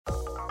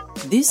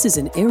This is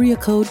an Area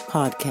Code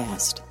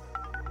Podcast.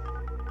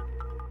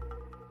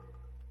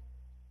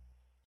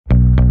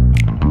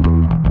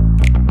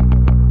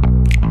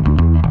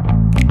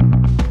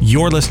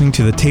 You're listening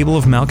to the Table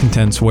of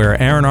Malcontents,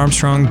 where Aaron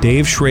Armstrong,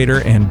 Dave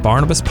Schrader, and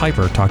Barnabas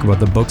Piper talk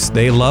about the books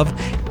they love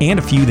and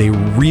a few they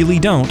really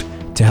don't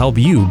to help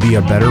you be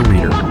a better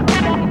reader.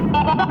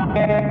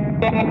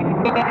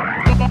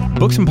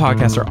 Books and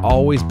podcasts are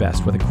always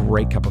best with a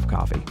great cup of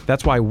coffee.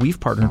 That's why we've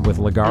partnered with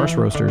Lagares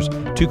Roasters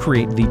to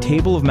create the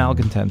Table of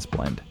Malcontents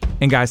blend.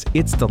 And guys,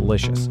 it's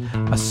delicious.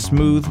 A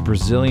smooth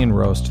Brazilian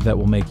roast that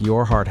will make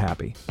your heart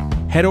happy.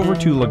 Head over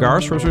to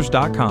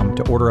lagaresroasters.com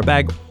to order a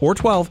bag or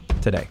 12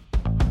 today.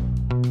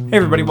 Hey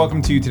everybody,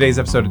 welcome to today's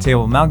episode of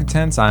Table of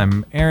Malcontents.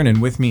 I'm Aaron,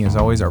 and with me as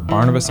always are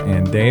Barnabas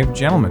and Dave.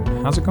 Gentlemen,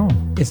 how's it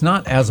going? It's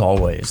not as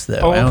always, though.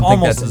 Oh, I don't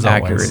think that's as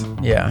accurate.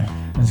 always. Yeah.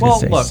 I was Well, gonna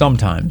say, look.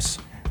 sometimes.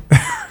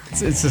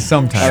 It's a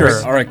sometimes.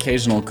 Sure. Our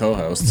occasional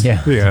co-host.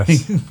 Yeah.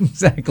 Yes.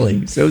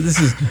 Exactly. So this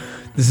is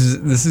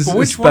But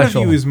which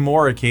special. one of you is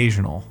more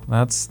occasional?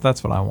 That's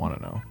what I want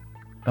to know.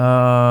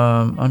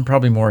 I'm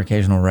probably more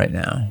occasional right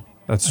now.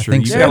 That's I true.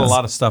 think You've so. got a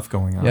lot of stuff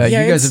going on. Yeah, you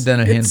guys it's- have done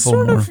a it's handful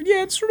sort more.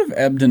 it's sort of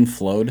ebbed and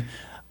flowed.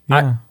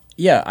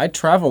 Yeah. I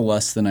travel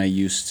less than I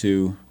used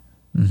to,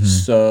 Mm-hmm.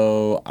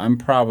 so I'm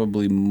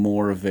probably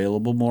more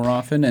available more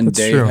often, and That's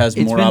Dave true. has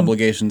It's more been-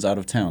 obligations out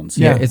of town.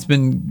 So. Yeah, it's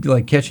been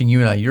like catching you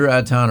and I. You're out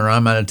of town or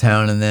I'm out of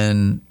town, and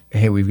then,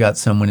 hey, we've got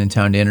someone in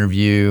town to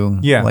interview.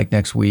 Yeah. Like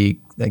next week.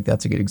 Like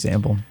that's a good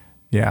example.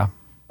 Yeah.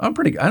 I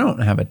don't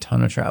have a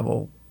ton of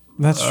travel.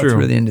 That's true.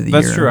 through the end of the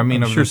That's year. true. I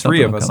mean, I'm of sure the three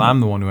something of will us, come up. I'm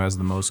the one who has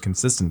the most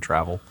consistent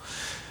travel,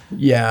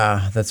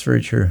 Yeah, that's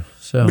very true.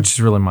 So which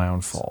is really my own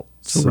fault.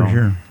 So we're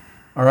here.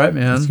 All right,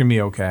 man. It's going to be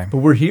okay. But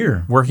we're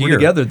here. We're here.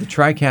 together. The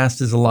TriCast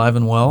is alive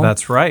and well.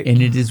 That's right.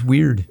 And it is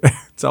weird.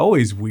 It's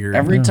always weird.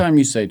 Every time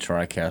you say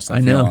TriCast, I,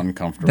 I feel know.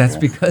 uncomfortable. That's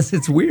because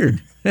it's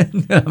weird. I'm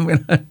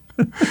gonna,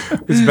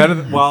 It's better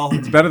than,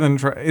 it's better than,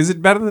 is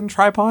it better than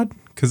Tripod?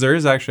 Because there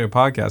is actually a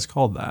podcast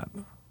called that.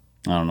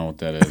 I don't know what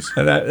that is.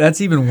 that's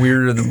even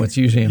weirder than what's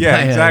usually in Yeah, my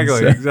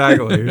head,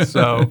 exactly.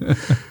 So,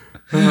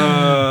 all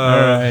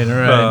right.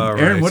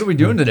 Aaron, what are we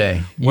doing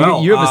today?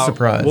 You have a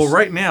surprise. Well,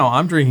 right now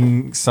I'm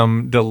drinking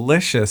some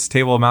delicious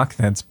Table of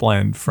Malcontents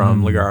blend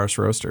from Lagares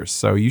Roasters.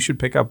 So you should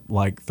pick up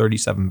like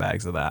 37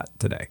 bags of that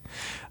today.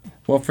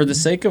 Well, for the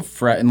sake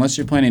of unless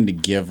you're planning to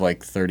give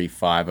like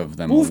 35 of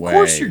them Well, of away,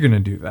 course you're going to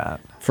do that.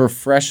 for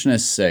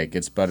freshness' sake,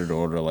 it's better to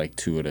order like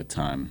 2 at a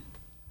time,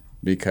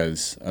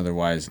 because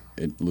otherwise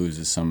it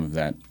loses some of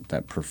that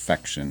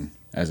perfection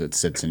as it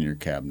sits in your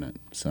cabinet.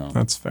 So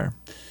That's fair.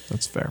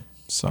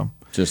 So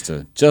just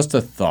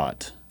a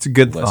thought. it's a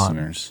good thought.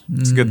 Listeners.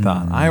 It's a good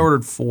thought. I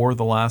ordered 4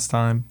 the last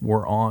time.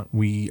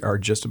 We are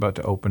just about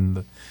to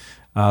open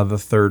the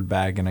third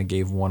bag, and I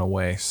gave 1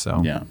 away.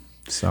 So Yeah.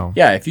 So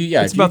If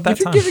It's about that if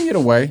you're time. giving it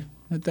away,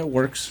 that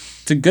works.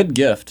 It's a good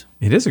gift.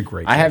 it is a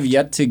great. I have gift.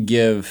 yet to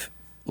give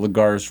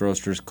Lagares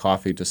Roasters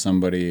coffee to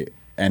somebody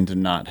and to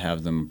not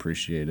have them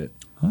appreciate it.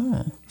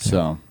 Oh,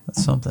 So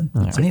that's something.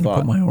 That's I a need to thought.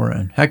 put my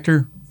aura in.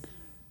 Hector,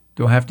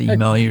 do I have to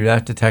email you? Do I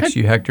have to text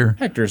you, Hector?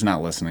 Hector's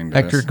not listening to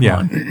Hector, this. come Yeah.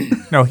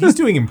 on. No, he's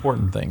doing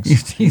important things.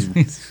 He's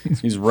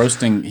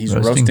roasting. He's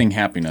roasting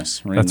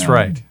happiness right That's now.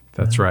 right.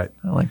 That's right.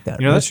 I like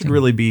that. You know, that should Roasting.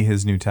 really be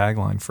his new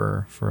tagline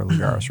for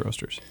Lagares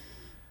Roasters.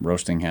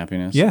 Roasting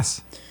happiness.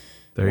 Yes.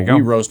 There you Well, go.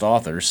 we roast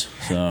authors.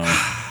 So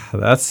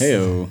That's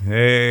Heyo.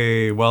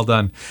 Hey, well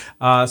done.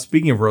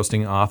 Speaking of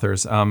roasting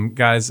authors,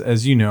 guys,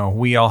 as you know,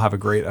 we all have a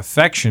great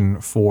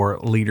affection for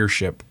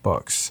leadership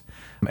books.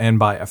 And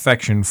by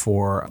affection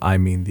for, I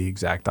mean the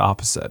exact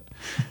opposite.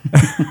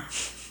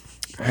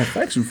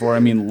 affection for, I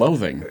mean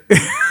loathing.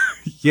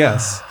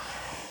 Yes.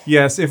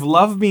 Yes, if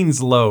love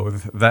means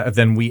loathe,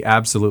 then we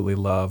absolutely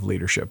love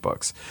leadership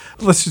books.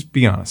 Let's just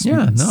be honest.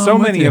 Yeah, no, so I'm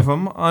with many you. of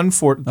them,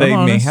 they may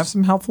honest. have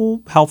some helpful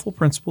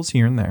principles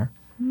here and there,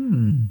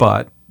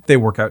 but they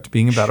work out to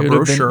being about a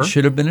brochure.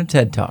 Should have been a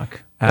TED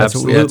Talk. That's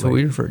what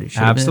we refer to. Should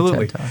have been a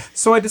Absolutely. TED Talk.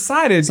 So I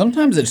decided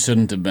Sometimes it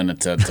shouldn't have been a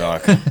TED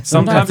Talk.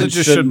 Sometimes it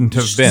just shouldn't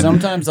have been.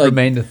 Sometimes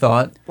Remain the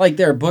thought. like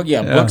there are books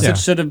Yeah. that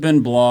should have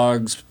been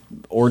blogs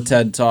or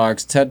TED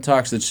Talks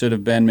that should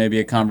have been maybe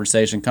a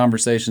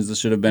conversations that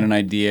should have been an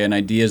idea, and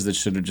ideas that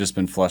should have just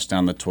been flushed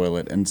down the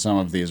toilet, and some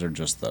of these are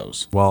just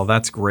those. Well,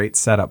 that's great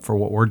setup for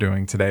what we're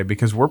doing today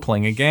because we're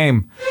playing a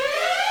game.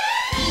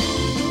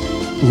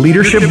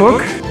 Leadership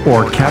book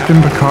or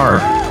Captain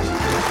Picard?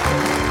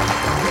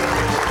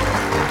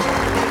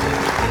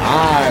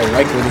 I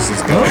like where this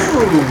is going.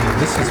 Oh,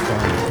 this is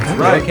fun.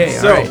 Right. Okay.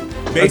 So, all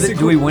right. basically-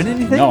 do we win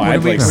anything? No, What I'd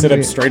do we- like what sit do up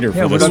we- straighter for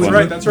yeah, this what's-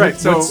 one. That's right.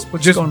 So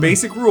what's just going on?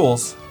 basic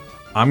rules.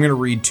 I'm going to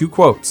read 2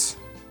 quotes,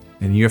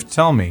 and you have to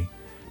tell me,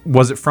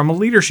 was it from a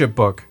leadership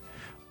book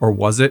or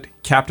was it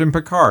Captain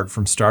Picard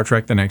from Star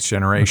Trek The Next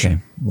Generation?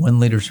 Okay. One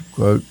leadership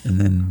quote,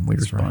 and then we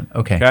respond.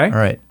 Okay. Okay? All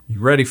right.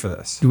 You ready for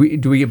this? Do we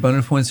get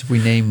bonus points if we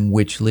name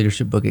which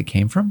leadership book it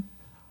came from?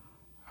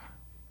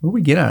 What do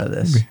we get out of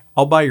this?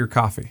 I'll buy your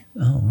coffee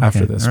Oh, okay.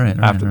 after this. All right.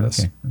 After this.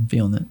 Okay. I'm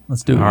feeling it.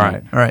 Let's do it. All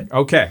right. All right.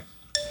 Okay.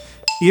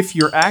 If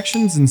your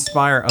actions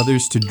inspire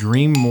others to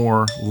dream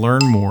more,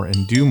 learn more,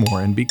 and do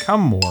more, and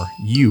become more,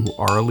 you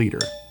are a leader.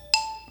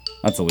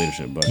 That's a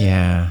leadership book.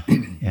 Yeah.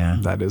 Yeah.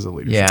 That is a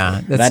leadership.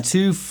 Yeah. That's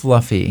too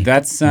fluffy.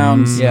 That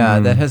sounds. Yeah,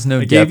 that has no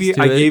I depth gave you.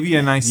 to I it gave you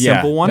a nice Yeah,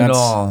 simple one at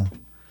all.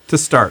 to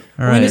start.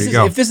 All I right. mean, There you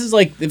go. if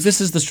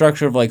this is the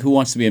structure of like Who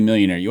Wants to Be a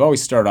Millionaire, you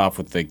always start off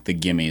with the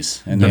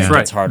gimmies, and then That's it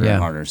gets right. harder Yeah.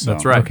 and harder. So.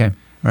 That's right. Okay.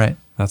 Right.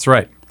 That's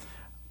right.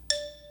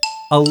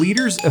 A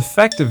leader's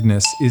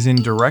effectiveness is in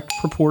direct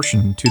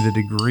proportion to the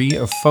degree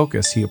of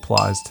focus he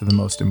applies to the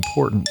most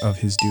important of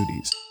his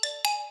duties.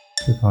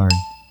 Too hard.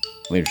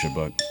 Leadership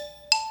book.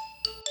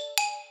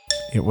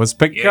 It was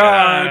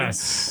Picard.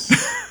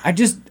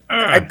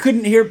 I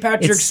couldn't hear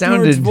Patrick It Stewart's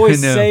sounded-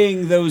 voice no.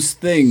 saying those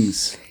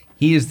things.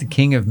 He is the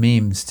king of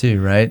memes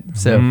too, right?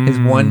 So his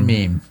one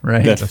meme,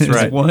 right? That's His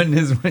right.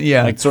 His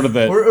yeah. Like sort of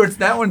the. or it's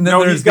that one. Then No,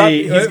 there's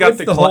he's got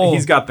what's the whole.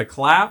 he's got the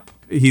clap.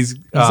 He's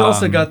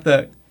also got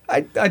the.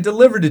 I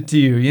delivered it to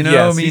you. You know.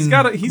 Yes, I mean, he's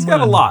come got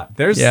a on. lot.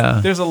 There's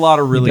Yeah. a lot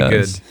of really good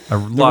does. a the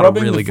lot of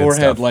rubbing really the good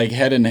forehead stuff. like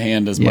head in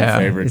hand is my Yeah,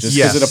 favorite, it's just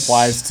just- because it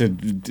applies to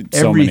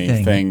so many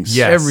Everything. things.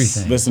 Yes.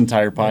 Everything. This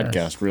entire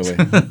podcast, really.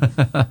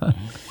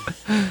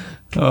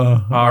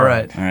 All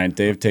right. All right,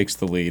 Dave takes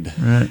the lead.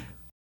 Right.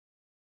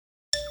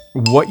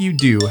 What you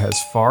do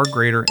has far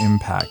greater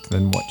impact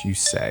than what you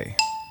say.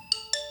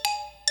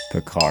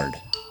 Picard.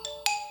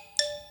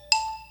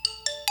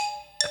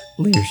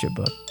 Leadership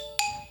book.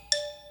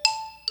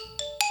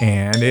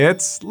 And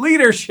it's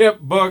leadership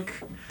book.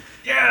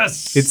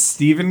 Yes. It's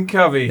Stephen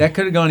Covey. That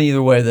could have gone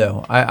either way,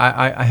 though.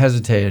 I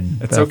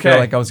hesitated. It's but I okay. feel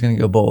like I was going to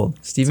go bold.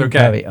 Stephen okay.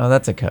 Covey. Oh,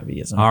 that's a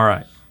Coveyism. All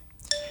right.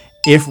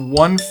 If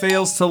one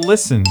fails to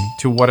listen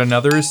to what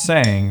another is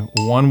saying,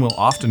 one will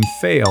often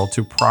fail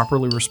to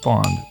properly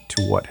respond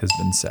to what has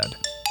been said.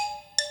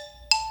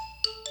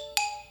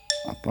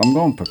 I'm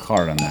going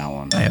Picard on that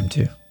one. I am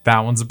too. That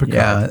one's a Picard.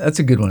 Yeah, that's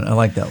a good one. I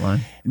like that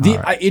line.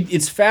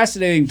 It's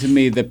fascinating to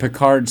me that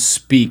Picard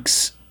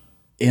speaks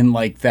in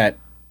like that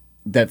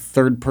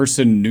third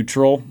person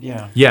neutral.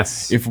 Yeah.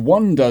 Yes. If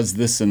one does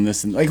this and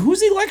this and like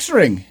who's he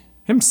lecturing?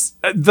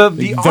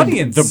 The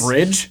audience. The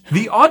bridge?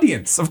 The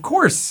audience, of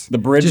course. The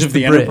bridge Just of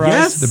the bridge. Enterprise?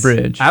 Yes. The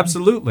bridge.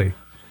 Absolutely.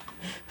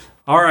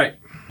 All right.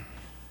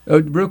 Oh,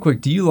 real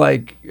quick, do you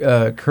like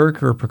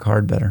Kirk or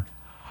Picard better?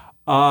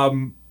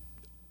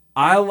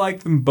 I like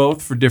them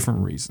both for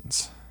different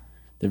reasons.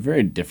 They're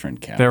very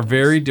different captains. They're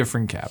very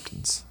different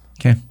captains.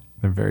 Okay.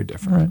 They're very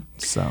different. All right.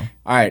 So,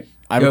 All right.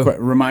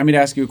 Remind me to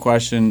ask you a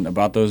question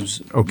about those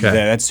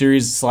that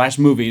series /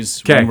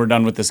 movies when we're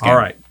done with this game. All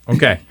right.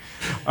 Okay.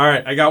 All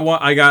right. I got one.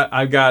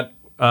 I've got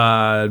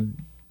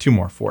two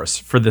more for us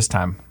for this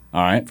time.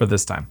 All right. For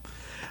this time.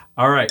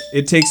 All right.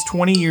 It takes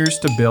 20 years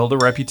to build a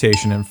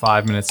reputation and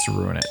 5 minutes to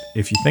ruin it.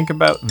 If you think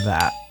about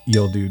that,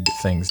 you'll do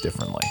things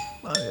differently.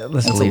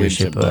 That's a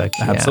leadership book.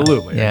 Yeah.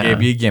 Absolutely. Yeah. I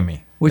gave you a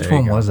gimme. Which There you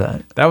one go. was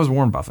that? That was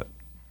Warren Buffett.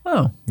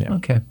 Oh, Yeah.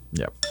 okay.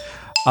 Yep.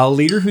 A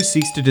leader who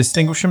seeks to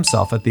distinguish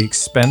himself at the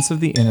expense of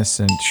the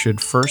innocent should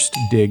first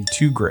dig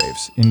 2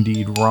 graves.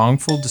 Indeed,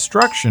 wrongful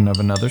destruction of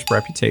another's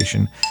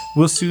reputation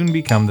will soon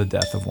become the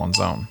death of one's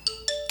own.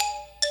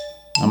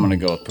 I'm going to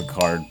go with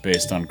Picard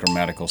based on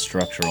grammatical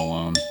structure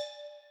alone.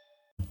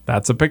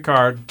 That's a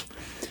Picard.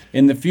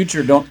 In the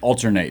future, don't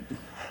alternate.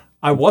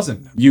 I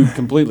wasn't. You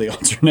completely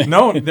alternate.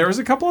 No, there was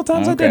a couple of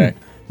times I Okay. didn't.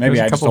 Maybe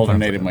There's a I just couple of times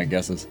alternated I my didn't.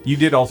 guesses. You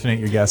did alternate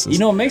your guesses. You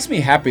know, it makes me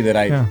happy that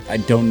Yeah. I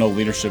don't know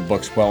leadership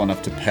books well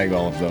enough to peg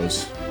all of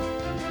those.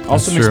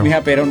 Also That's makes true. me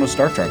happy I don't know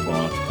Star Trek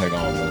well enough to peg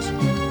all of those.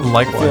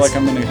 Likewise. I feel like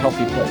I'm in a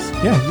healthy place.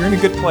 Yeah, you're in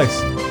a good place.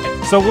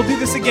 So we'll do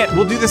this again.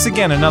 We'll do this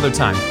again another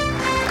time.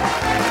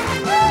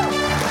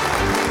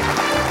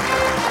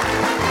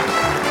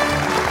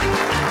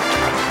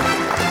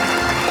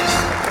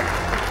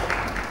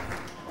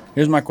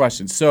 Here's my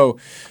question. So,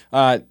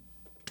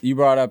 you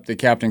brought up the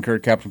Captain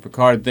Kirk, Captain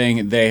Picard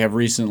thing. They have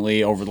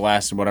recently, over the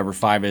last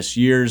 5-ish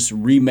years,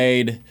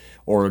 remade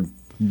or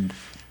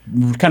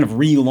kind of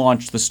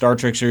relaunched the Star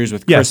Trek series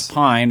with Chris Yes.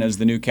 Pine as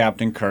the new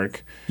Captain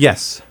Kirk.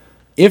 Yes.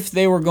 If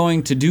they were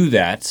going to do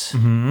that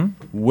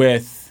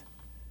with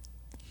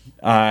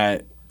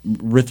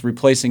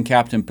replacing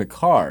Captain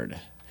Picard,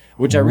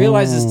 which I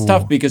realize is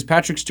tough because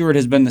Patrick Stewart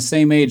has been the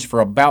same age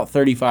for about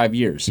 35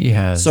 years. He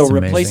has. So It's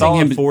amazing. replacing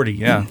him Solid 40,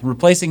 yeah.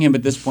 replacing him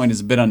at this point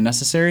is a bit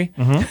unnecessary.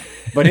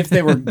 But if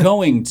they were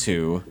going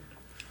to,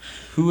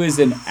 who is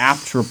an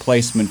apt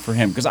replacement for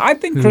him? Because I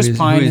think Chris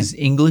Pine who is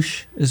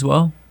English as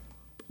well.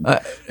 An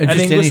just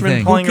Englishman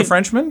anything. playing Who a can-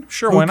 Frenchman?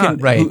 Sure, who why can-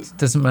 not? Right.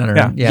 Doesn't matter.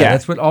 Yeah. Yeah, Yeah.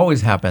 that's what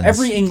always happens.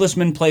 Every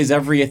Englishman plays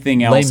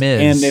everything else, Les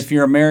Mis. and if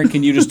you're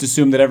American, you just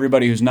assume that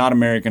everybody who's not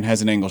American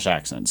has an English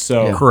accent.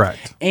 So Yeah.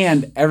 Correct.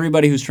 and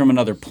everybody who's from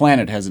another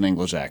planet has an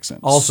English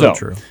accent. Also So,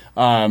 true.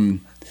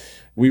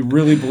 We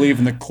really believe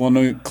in the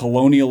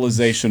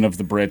colonialization of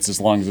the Brits as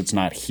long as it's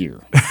not here.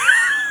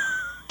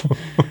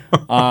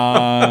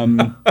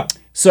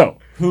 So,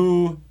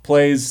 who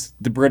plays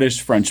the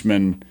British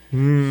Frenchman,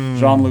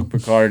 Jean-Luc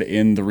Picard,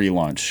 in the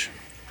relaunch?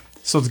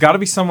 So it's got to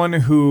be someone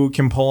who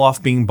can pull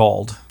off being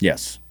bald.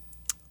 Yes.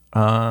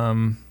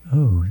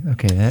 Oh,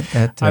 okay.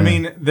 That. I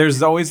mean,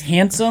 there's always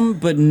Handsome,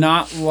 but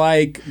not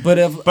like, but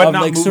of not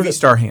like movie sort of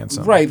star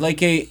handsome. right?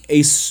 Like a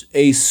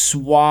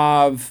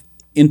suave,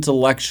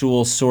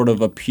 intellectual sort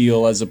of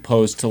appeal, as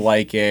opposed to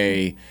like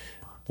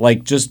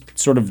just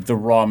sort of the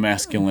raw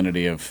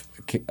masculinity of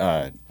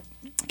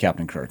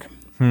Captain Kirk.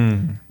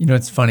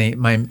 It's funny.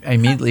 I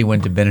immediately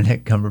went to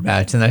Benedict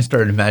Cumberbatch, and I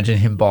started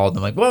imagining him bald.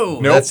 I'm like, whoa,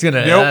 Nope. that's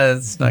gonna. Nope.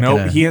 That's not Nope.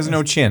 gonna. He has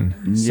no chin.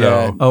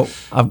 Yeah.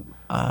 So.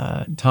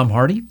 Tom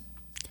Hardy.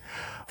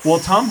 Well,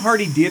 Tom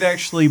Hardy did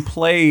actually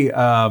play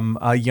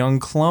a young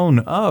clone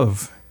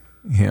of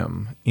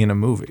him in a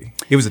movie.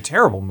 It was a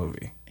terrible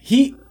movie.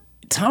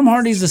 Tom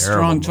Hardy's a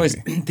strong choice.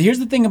 Here's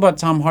the thing about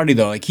Tom Hardy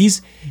though, like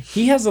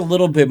he has a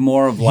little bit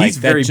more of like He's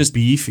that very just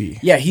beefy.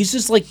 Yeah, he's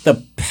just like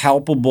the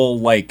palpable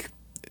like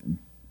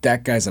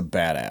that guy's a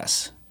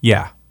badass.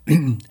 Yeah.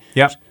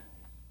 Yep.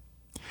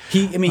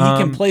 He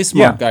can play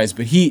smart yeah. guys,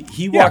 but he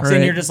walks in,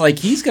 right. you're just like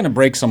he's gonna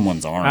break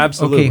someone's arm.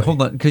 Absolutely. Okay,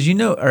 hold on, because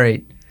all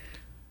right,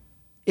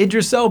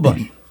 Idris Elba.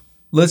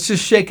 Let's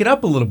just shake it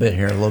up a little bit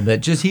here,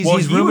 Just he's Well,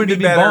 he rumored would be to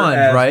be better Bond,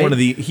 as right?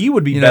 he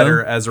would be You better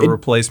know? as a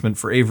replacement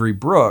for Avery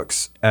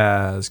Brooks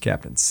as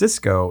Captain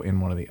Sisko in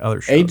one of the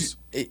other shows.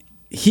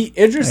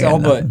 Idris I got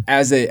Elba nothing.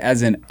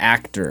 as an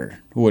actor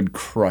would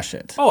crush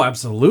it. Oh,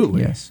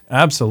 absolutely. Yes.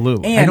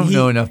 Absolutely. I And don't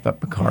know enough about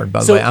Picard,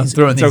 by the So way. I'm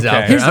throwing these okay. out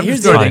there. Here's- I'm Here's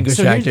just throwing the- English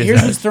so here's- actors here's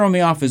out. what's throwing me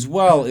off as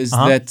well is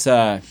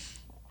that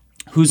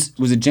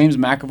was it James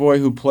McAvoy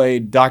who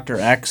played Dr.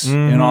 X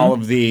in all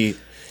of the.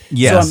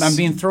 Yes. So I'm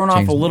being thrown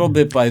off a little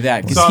bit by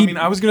that. 'cause So, he-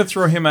 I was going to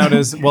throw him out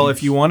as, well,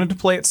 if you wanted to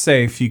play it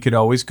safe, you could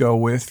always go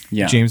with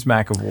Yeah. James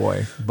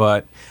McAvoy.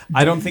 But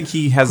I don't think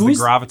he has the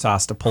Who's-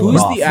 gravitas to pull it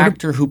Who's off. the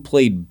actor who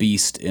played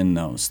Beast in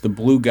those? The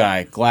blue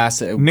guy,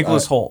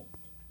 Nicholas Holt.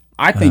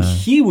 I think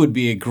he would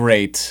be a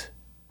great,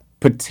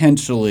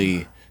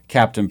 potentially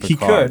Captain He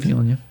Picard. could.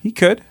 Feeling you. He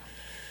could.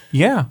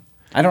 Yeah.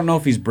 I don't know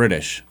if he's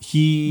British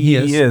He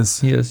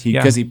is. He is.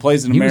 because he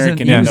plays an He was in-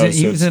 American. he in was in- those,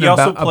 he so was it's- in He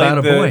also About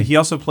a played Boy. He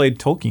also played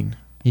Tolkien.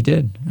 He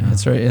did.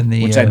 That's right. In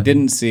the which I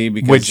didn't see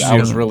because Which I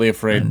was you- really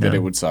afraid that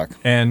it would suck.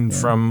 And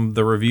from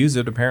the reviews,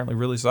 it apparently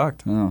really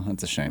sucked. Oh,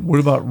 that's a shame. What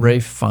about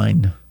Rafe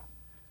Fine?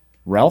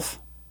 Ralph?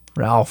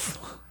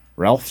 Ralph.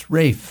 Ralph?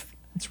 Rafe.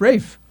 It's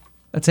Rafe.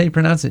 That's how you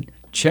pronounce it.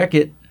 Check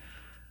it.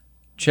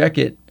 Check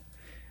it.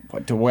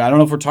 What, I don't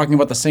know if we're talking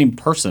about the same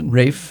person.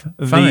 Rafe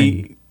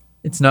Fine.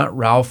 It's not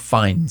Ralph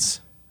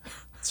Fiennes.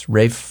 It's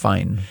Rafe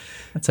Fine.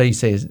 That's how you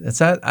say it. It's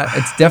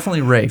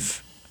definitely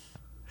Rafe.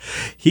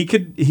 He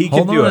could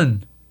Hold do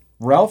on. it.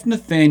 Ralph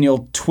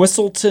Nathaniel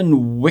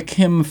Twistleton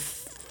Wickham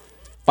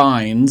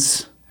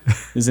Fiennes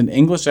is an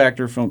English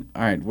actor from.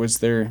 All right, was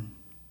there?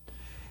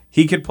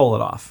 He could pull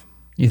it off.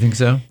 You think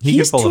so? He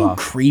He's could pull too it off.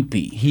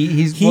 creepy.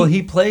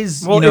 He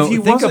plays. Well, you know, if he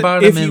think wasn't,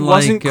 about if him he in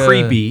wasn't like,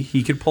 creepy,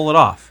 he could pull it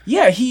off.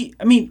 Yeah,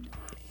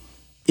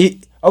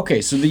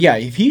 Okay, so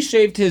if he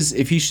shaved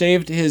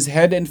his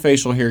head and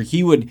facial hair,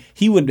 he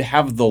would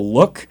have the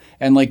look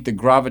and like the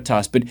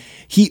gravitas, but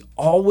he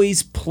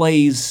always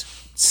plays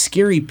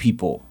scary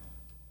people.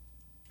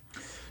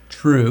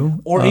 True.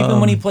 Or even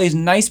when he plays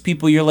nice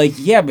people, you're like,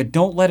 yeah, but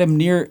don't let him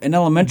near an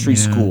elementary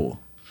school.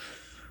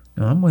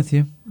 No, I'm with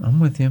you.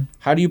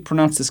 How do you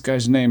pronounce this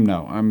guy's name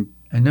now?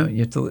 I know you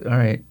have to. All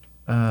right.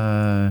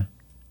 All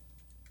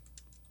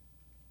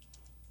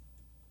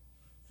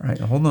right.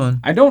 Hold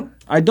on. I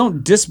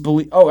don't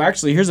disbelieve. Oh,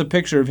 actually, here's a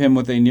picture of him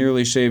with a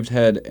nearly shaved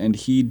head, and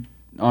he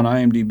on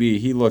IMDb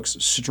he looks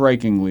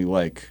strikingly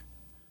like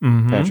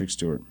Patrick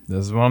Stewart.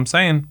 This is what I'm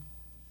saying.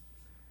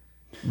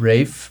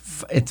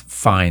 Rafe. It's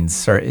Fines.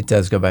 Sorry, it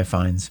does go by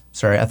Fines.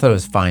 Sorry, I thought it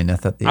was Fine. I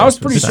thought the. I was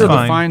S pretty sure the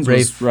fine. fines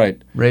was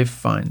right. Rafe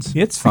Fines.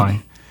 It's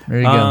fine. There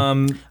you go.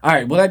 All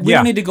right, well, we Yeah.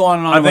 don't need to go on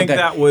and on I about think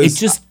that was- It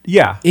just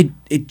yeah.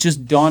 It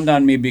just dawned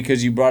on me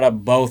because you brought up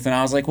both, and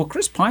I was like, well,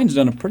 Chris Pine's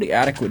done a pretty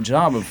adequate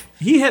job of.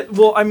 He had,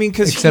 well, I mean,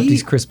 because Except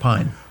he's Chris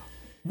Pine.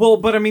 Well,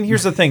 but I mean,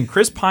 here's the thing.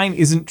 Chris Pine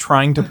isn't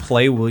trying to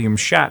play William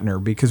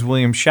Shatner because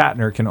William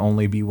Shatner can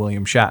only be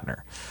William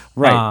Shatner.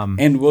 Right,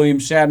 and William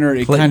Shatner,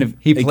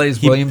 He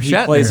plays William He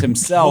Shatner. plays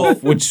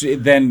himself, which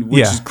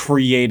Yeah.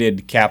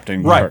 created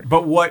Captain Right, Kirk.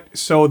 but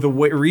the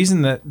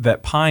reason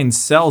that Pine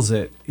sells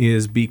it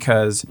is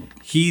because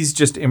he's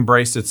just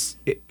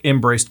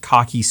embraced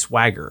cocky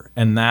swagger,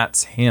 and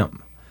that's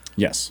him.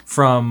 Yes.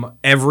 From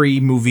every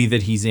movie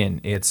that he's in,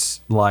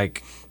 it's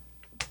like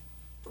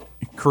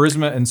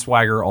charisma and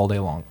swagger all day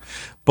long.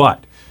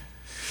 But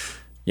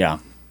Yeah.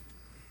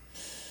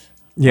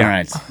 yeah, All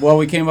right. Well,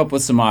 we came up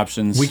with some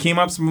options. we came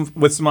up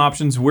with some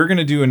options. We're going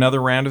to do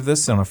another round of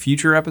this on a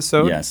future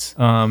episode. Yes.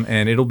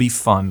 And it'll be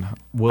fun.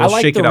 We'll I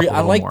like shake it up a little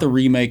I like more. the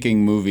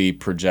remaking movie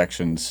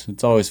projections.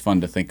 It's always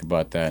fun to think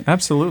about that.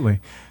 Absolutely.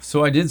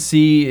 So I did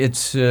see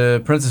it's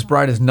Princess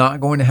Bride is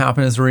not going to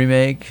happen as a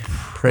remake.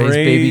 Praise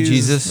baby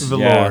Jesus. the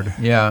Yeah. Lord.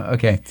 Yeah.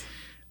 Okay.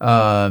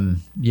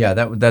 Yeah.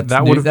 That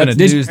That new- would have been that's a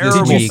news this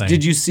terrible week. thing.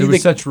 Did you see There the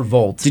was such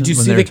revolt. Did you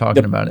when see they were the,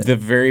 talking the, about it? the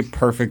very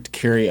perfect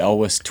Carrie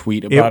Elwes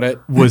tweet about it?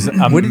 Was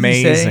amazing. What did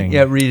he say?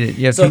 Yeah, read it.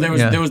 Yeah. So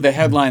there was the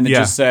headline that Yeah.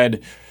 just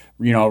said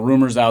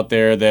rumors out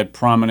there that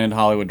prominent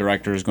Hollywood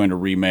director is going to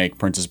remake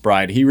Princess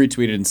Bride. He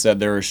retweeted and said,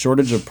 "There are a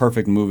shortage of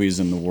perfect movies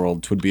in the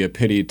world. 'Twould be a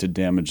pity to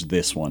damage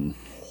this one."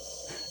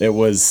 It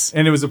was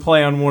a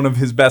play on one of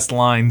his best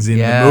lines in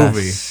Yes. the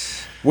movie.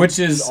 Which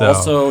is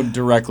also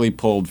directly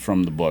pulled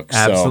from the book.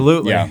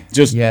 Absolutely. So,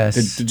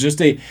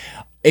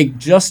 it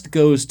just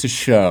goes to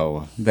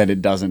show that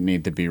it doesn't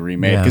need to be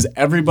remade because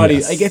everybody,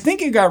 I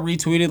think it got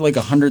retweeted like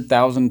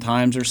 100,000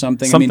 times or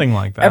something. Something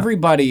like that.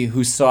 Everybody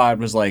who saw it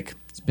was like,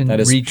 been that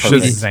is retweeted.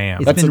 perfect.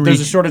 Shazam. There's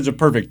a shortage of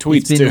perfect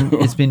tweets too.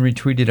 It's been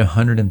retweeted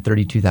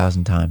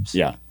 132,000 times.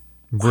 Yeah.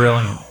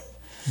 Brilliant.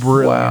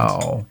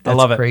 Wow. That's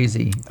love it.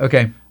 crazy.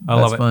 Okay. I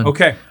love it. Fun.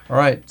 Okay. All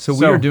right. So we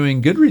So, are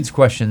doing Goodreads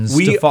questions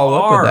we to follow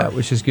up are. with that,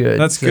 which is good.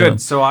 That's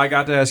good. So I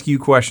got to ask you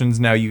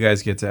questions. Now you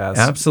guys get to ask.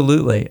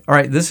 Absolutely. All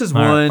right. This is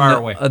All right, fire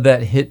away. one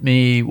that hit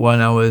me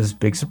when I was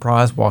big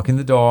surprise walking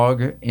the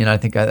dog. And I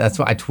think that's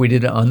why I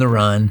tweeted it on the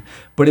run.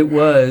 But it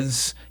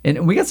was,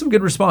 and we got some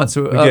good response.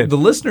 So did. the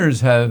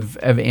listeners have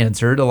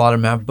answered, a lot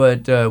of them have,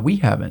 but we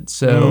haven't.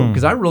 So,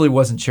 because I really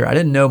wasn't sure. I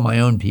didn't know my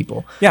own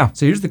people. Yeah.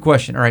 So here's the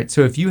question. All right.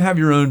 So if you have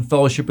your own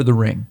Fellowship of the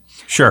Ring,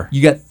 Sure.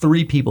 you got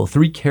 3 people,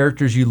 3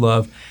 characters you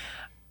love.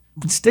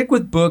 Stick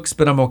with books,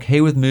 but I'm okay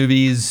with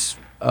movies.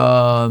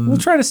 We'll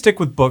try to stick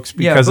with books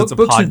because it's a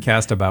books and-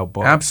 podcast about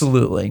books.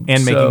 Absolutely.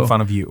 And making So- fun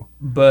of you.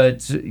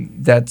 But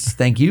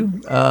thank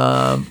you.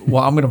 Well,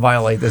 I'm going to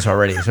violate this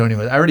already. So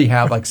anyway, I already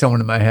have like someone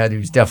in my head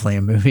who's definitely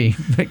a movie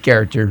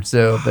character.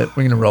 So, but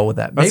we're going to roll with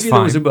that. That's Maybe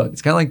there was a fine. book.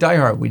 It's kind of like Die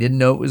Hard. We didn't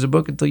know it was a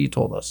book until you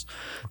told us.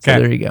 So Okay.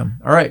 there you go.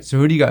 All right. So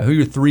who do you got? Who are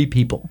your 3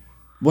 people?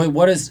 Wait,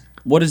 what is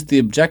the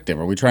objective?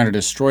 Are we trying to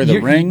destroy the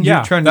ring? You're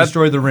Yeah, trying to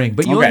destroy the ring,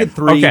 but you only Okay, get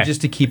 3 okay. just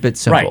to keep it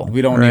simple. Right.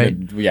 We don't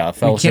need a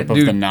Fellowship can't of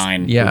do- the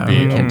Nine. yeah, would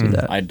be, we can't do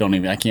that. I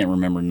can't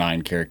remember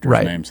 9 characters'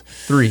 Right. names.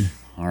 3.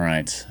 All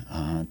right.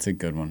 That's a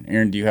good one.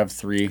 Aaron, do you have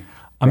 3?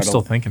 I'm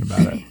still thinking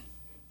about it.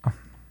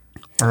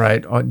 All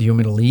right. Do you want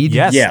me to lead?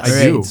 Yes, Yes. All I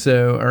right, do.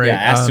 So, all right. Yeah,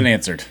 asked and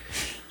answered.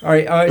 All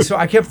right. So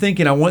I kept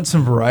thinking I want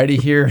some variety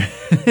here,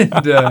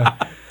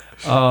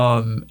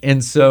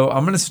 and so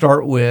I'm going to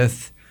start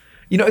with.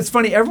 It's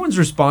funny. Everyone's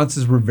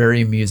responses were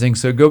very amusing.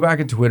 So go back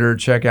to Twitter,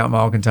 check out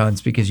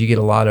Malcontents because you get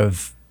a lot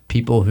of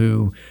people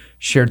who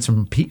shared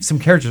some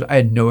characters I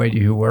had no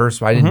idea who were,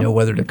 so I didn't know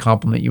whether to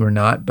compliment you or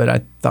not. But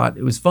I thought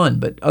it was fun.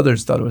 But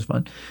others thought it was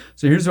fun.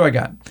 So here's who I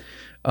got.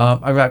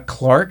 I got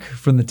Clark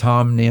from the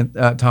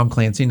Tom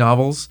Clancy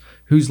novels,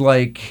 who's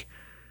like.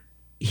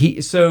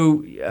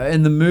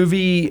 In the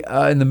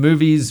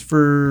movies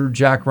for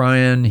Jack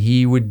Ryan,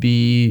 he would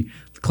be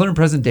Clear and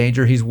Present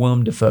Danger. He's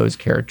Willem Dafoe's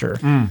character.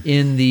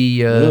 In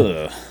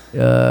the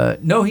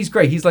no, he's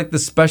great. He's like the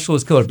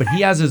specialist killer, but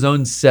he has his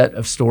own set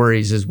of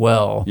stories as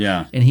well.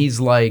 Yeah. And he's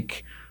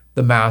like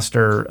the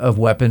master of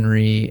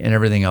weaponry and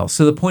everything else.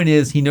 So the point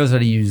is, he knows how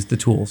to use the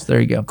tools. There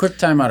you go. Quick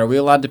timeout. Are we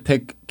allowed to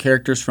pick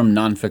characters from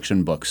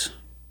nonfiction books?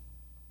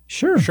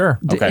 Sure.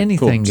 Okay,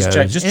 Anything cool.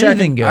 goes. Just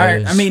Anything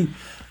checking. goes. I mean,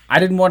 I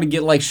didn't want to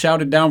get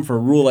shouted down for a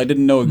rule I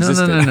didn't know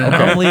existed. No.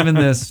 I'm leaving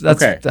this.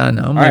 That's Okay. done.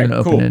 I'm All leaving right,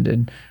 it cool.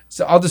 open-ended.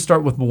 So I'll just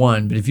start with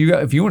 1. But if you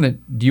want to,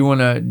 do you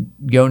want to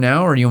go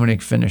now or do you want to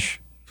finish?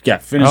 Yeah,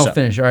 finish I'll up.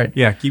 finish. All right.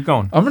 Yeah, keep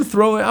going. I'm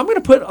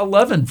gonna put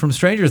 11 from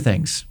Stranger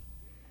Things.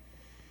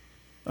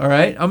 All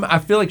right. I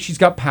feel like she's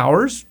got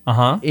powers.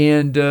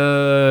 And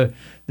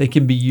they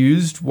can be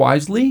used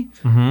wisely.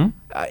 And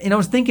I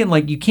was thinking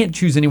you can't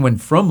choose anyone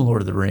from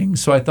Lord of the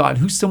Rings. So I thought,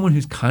 who's someone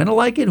who's kind of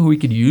like it, who we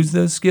could use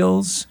those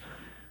skills,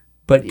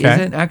 but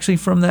isn't actually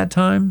from that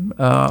time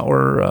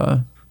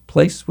or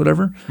place,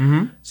 whatever.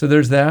 So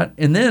there's that.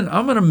 And then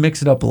I'm going to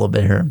mix it up a little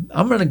bit here.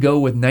 I'm going to go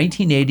with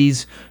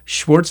 1980s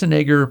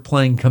Schwarzenegger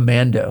playing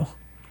Commando.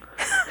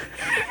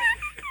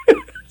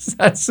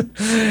 That's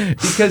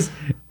because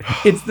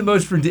it's the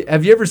most ridiculous.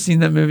 Have you ever seen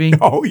that movie?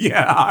 Oh,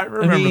 yeah. I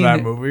remember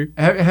that movie.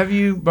 Have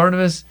you,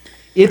 Barnabas?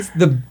 It's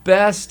the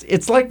best.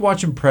 It's like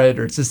watching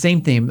Predator. It's the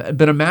same theme.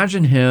 But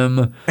imagine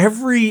him.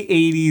 Every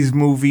 80s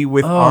movie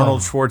with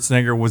Arnold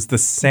Schwarzenegger was the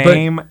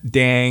same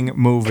dang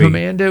movie.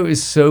 Commando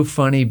is so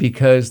funny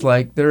because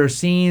there are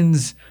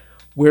scenes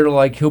where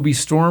he'll be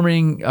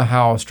storming a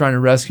house trying to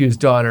rescue his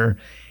daughter,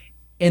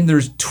 and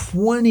there's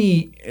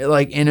 20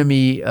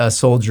 enemy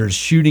soldiers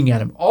shooting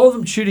at him. All of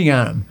them shooting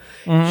at him.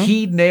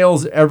 He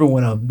nails every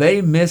one of them.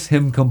 They miss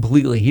him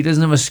completely. He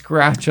doesn't have a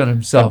scratch on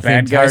himself the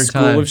Bad entire guy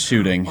school time. of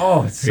shooting.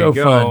 Oh, it's There so you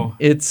go. fun.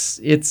 It's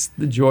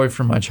the joy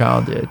from my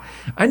childhood.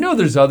 I know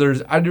there's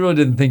others. I really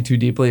didn't think too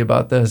deeply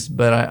about this,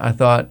 but I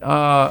thought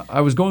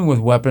I was going with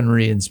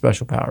weaponry and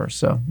special powers.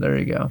 So there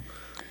you go.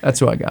 That's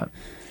who I got.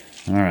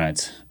 All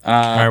right. All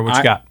right, what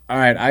you got? All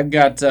right, I've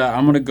got.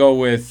 I'm gonna go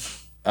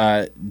with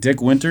Dick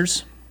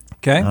Winters,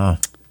 Okay.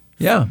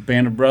 Yeah.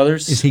 Band of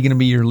Brothers. Is he going to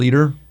be your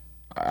leader?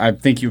 I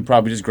think you would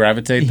probably just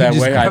gravitate that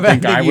just way. I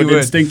think I you would would.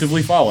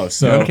 instinctively follow.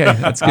 So Okay,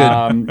 that's good.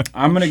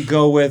 I'm gonna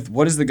go with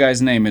what is the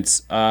guy's name?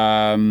 It's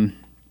from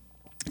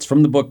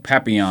the book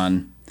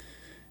Papillon,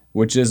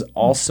 which is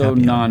also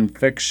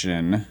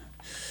nonfiction,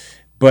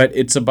 but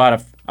it's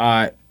about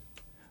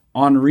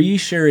Henri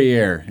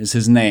Charrière is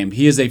his name.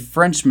 He is a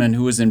Frenchman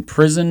who was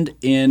imprisoned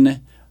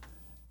in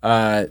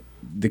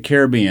the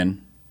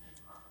Caribbean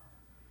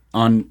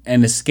and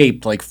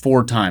escaped like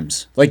 4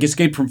 times. Like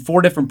escaped from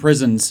 4 different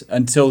prisons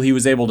until he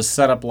was able to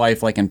set up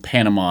life like in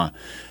Panama.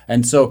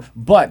 And so,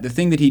 but the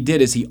thing that he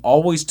did is he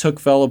always took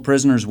fellow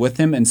prisoners with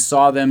him and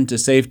saw them to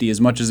safety as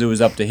much as it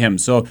was up to him.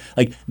 So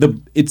like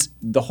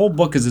the whole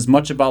book is as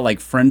much about like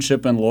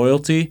friendship and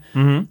loyalty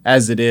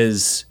as it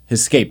is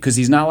his escape, because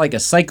he's not like a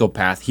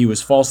psychopath. He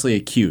was falsely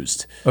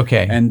accused.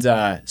 Okay. And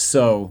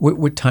so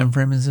What time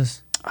frame is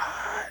this?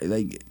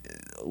 like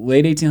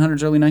late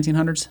 1800s, early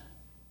 1900s.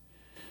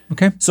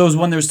 Okay. So it was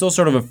when there's still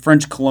sort of a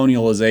French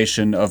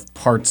colonialization of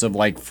parts of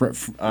like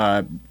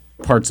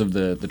parts of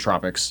the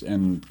tropics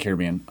and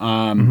Caribbean.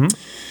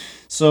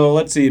 So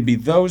let's see, it'd be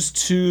those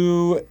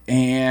 2,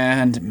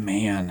 and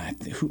man,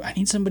 I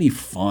need somebody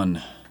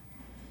fun,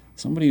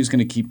 somebody who's going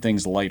to keep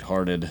things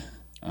lighthearted.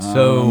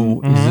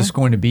 So is this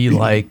going to be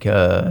like?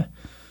 So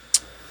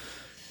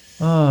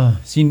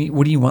what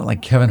do you want?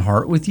 Like Kevin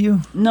Hart with you?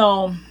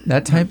 No,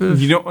 That type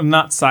of. You don't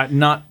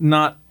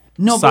not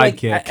no, but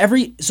sidekick.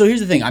 like so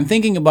here's the thing. I'm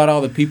thinking about all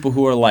the people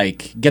who are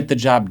like get the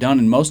job done,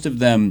 and most of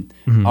them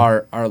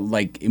are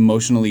like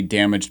emotionally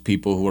damaged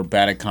people who are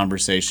bad at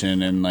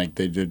conversation, and like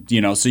they did,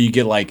 so you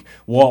get like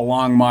Walt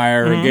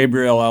Longmire or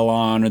Gabriel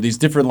Allon or these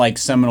different like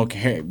seminal,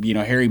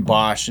 Harry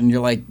Bosch, and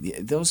you're like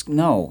those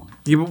no.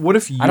 Yeah, but what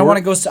if I don't want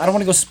to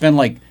go spend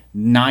like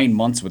 9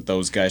 months with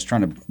those guys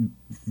trying to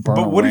burn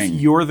a But what ring.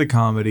 if you're the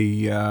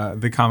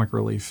comic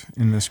relief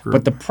in this group?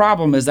 But the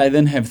problem is I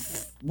then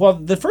have well,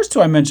 the first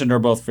 2 I mentioned are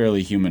both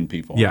fairly human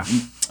people. Yeah.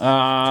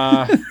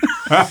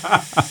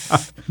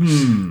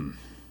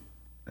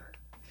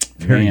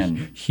 Very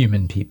Man.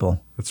 human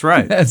people. That's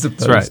right. As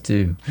opposed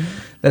to.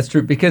 That's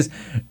true. Because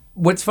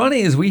what's funny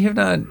is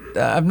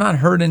I've not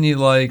heard any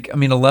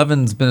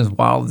 11's been as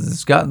wild as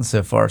it's gotten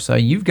so far. So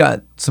you've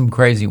got some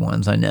crazy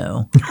ones, I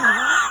know.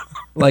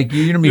 Like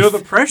you're gonna be, the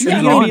pressure's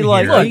you're gonna on be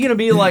like, here. are you gonna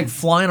be like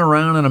flying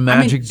around in a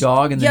magic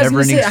dog in the yeah, I was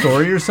gonna never-ending say,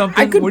 story or something?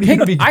 I could What are you pick.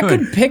 gonna be I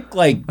doing? could pick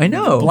like I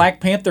know.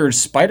 Black Panther, or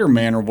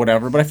Spider-Man, or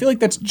whatever. But I feel like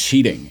that's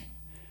cheating.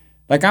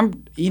 Like I'm,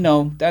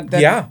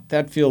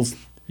 that feels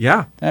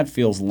that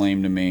feels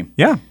lame to me.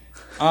 Yeah.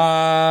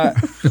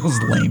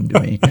 Feels lame to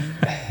me.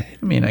 I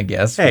mean, I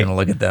guess we're gonna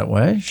look at it that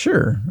way.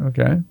 Sure.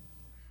 Okay.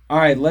 All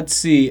right, let's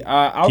see.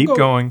 I'll Keep go,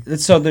 going.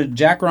 So the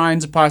Jack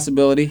Ryan's a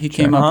possibility. He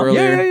came up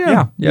earlier.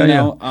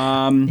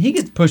 Yeah. He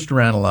gets pushed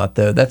around a lot,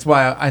 though. That's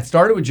why I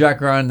started with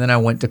Jack Ryan, then I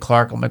went to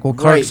Clark. I'm like, well,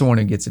 Clark's the one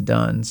who gets it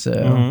done.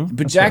 So,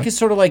 But Jack is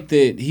sort of like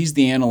he's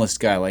the analyst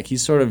guy. Like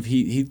he's sort of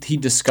he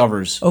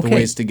discovers the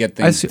ways to get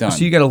things done.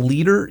 So you got a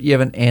leader, you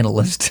have an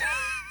analyst.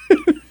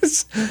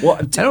 Well,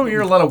 I don't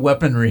hear a lot of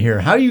weaponry here.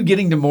 How are you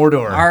getting to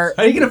Mordor? How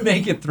are you going to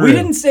make it through? We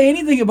didn't say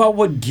anything about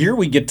what gear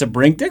we get to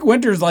bring. Dick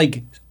Winters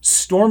like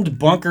stormed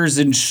bunkers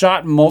and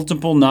shot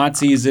multiple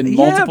Nazis in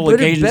multiple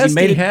occasions. The best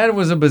he had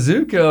was a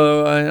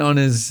bazooka on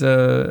his, with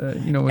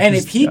and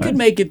his, if he could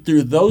make it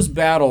through those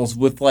battles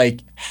with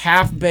like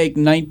half-baked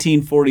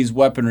 1940s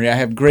weaponry, I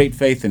have great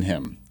faith in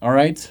him. All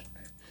right.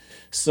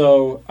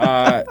 So.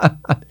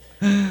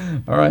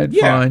 All right,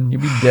 fine.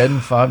 You'll be dead in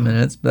 5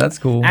 minutes, but that's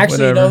cool. Actually,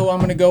 Whatever. you know who I'm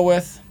going to go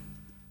with?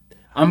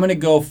 I'm going to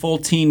go full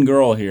teen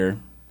girl here.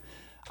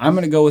 I'm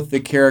going to go with the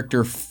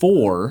character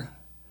 4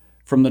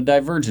 from the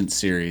Divergent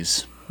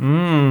series.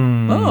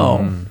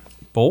 Oh,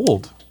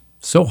 Bold.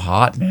 so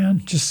hot,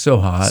 man. Just so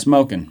hot.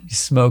 Smoking. He's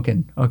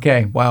smoking.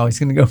 Okay, wow. He's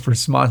gonna go for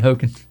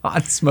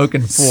hot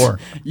smoking 4.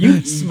 Boy,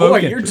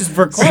 Smoking. you're just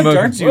verklempt, Smoking.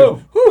 aren't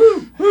you?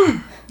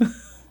 Woo.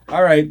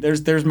 All right,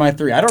 there's my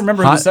 3. I don't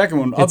remember who the second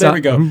one. Oh, there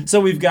we go.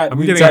 So we've got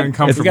getting got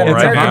uncomfortable a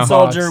right American now.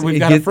 soldier, we've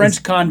got a It French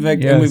gets-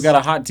 convict, yes. and we've got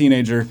a hot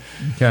teenager.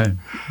 Okay.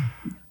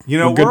 You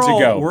know, We're good to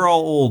go. We're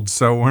all old,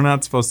 so we're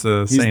not supposed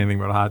to say anything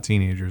about hot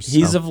teenagers.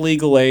 He's so. of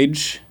legal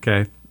age.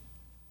 Okay.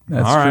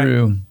 That's All right.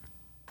 true.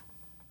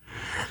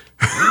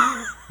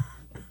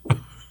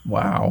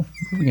 Wow.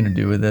 What are we going to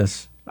do with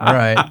this? All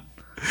right.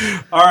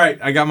 All right,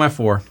 I got my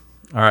 4.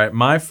 All right,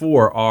 my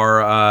 4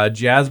 are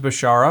Jazz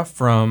Bashara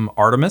from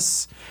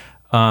Artemis,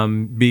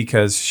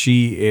 because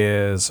she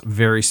is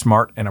very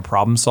smart and a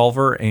problem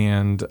solver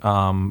and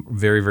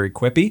very, very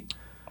quippy.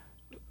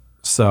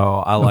 So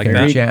I like Okay,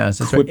 that. Jazz.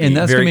 That's right. Quippy, And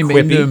that's very going to be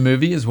made into quippy. a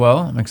movie as well.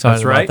 I'm excited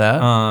That's right. about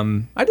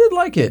that. I did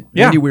like it.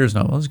 yeah. Andy Weir's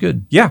novel. It was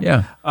good. Yeah.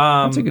 Yeah.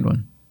 That's a good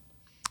one.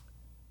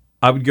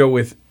 I would go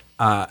with,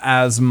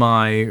 as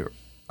my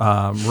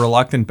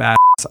reluctant badass,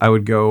 I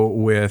would go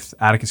with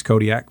Atticus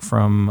Kodiak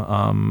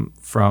from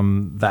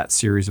that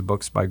series of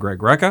books by Greg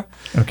Rucka.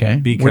 Okay.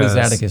 What Because-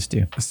 does Atticus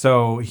do?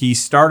 So he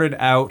started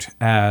out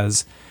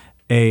as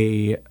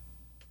a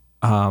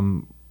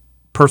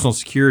personal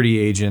security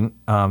agent,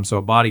 so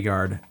a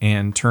bodyguard,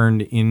 and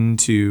turned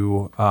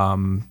into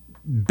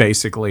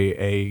basically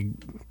a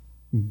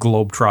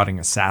globe-trotting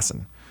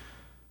assassin.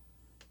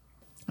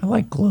 I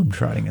like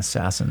globe-trotting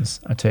assassins.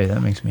 I tell you,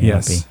 that makes me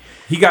happy.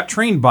 He got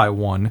trained by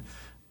one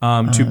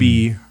to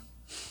be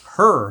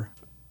her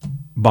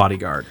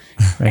bodyguard.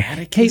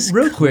 Right. Hey,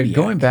 real quick,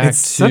 going back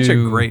It's to such a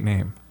great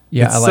name.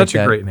 Yeah, it's I like such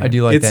that. a great name. I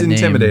do like it's that name.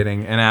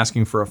 intimidating and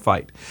asking for a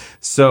fight.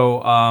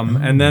 So,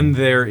 and then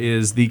there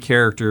is the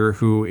character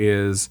who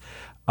is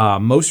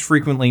most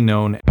frequently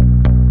known.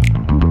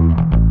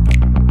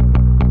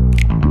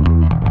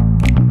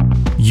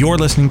 You're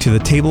listening to the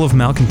Table of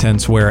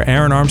Malcontents, where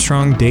Aaron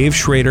Armstrong, Dave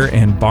Schrader,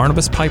 and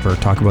Barnabas Piper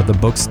talk about the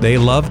books they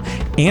love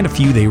and a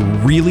few they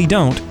really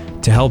don't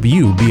to help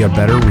you be a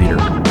better reader.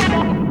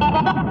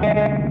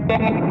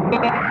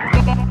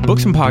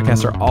 Books and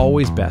podcasts are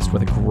always best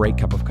with a great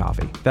cup of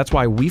coffee. That's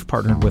why we've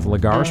partnered with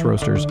Lagares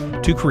Roasters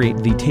to create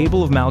the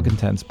Table of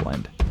Malcontents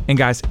blend. And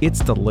guys, it's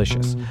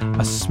delicious.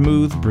 A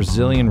smooth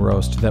Brazilian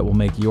roast that will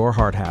make your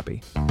heart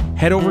happy.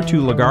 Head over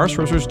to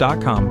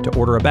lagaresroasters.com to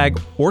order a bag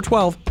or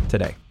 12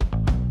 today.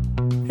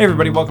 Hey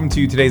everybody, welcome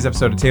to today's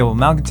episode of Table of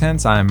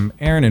Malcontents. I'm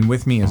Aaron, and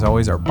with me as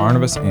always are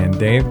Barnabas and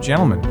Dave.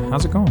 Gentlemen,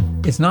 how's it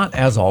going? It's not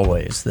as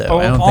always, though. Oh,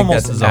 I don't think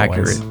almost that's as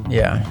accurate. always.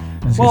 Yeah.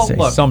 I was Well, gonna say,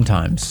 look.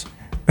 sometimes.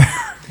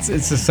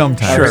 It's a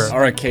sometimes. Sure.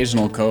 Our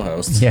occasional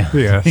co-host. Yeah.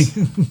 Yes.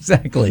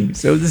 Exactly.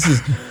 So this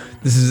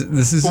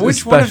is Well, which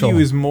special. one of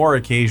you is more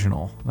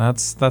occasional?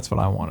 That's what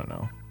I want to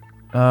know.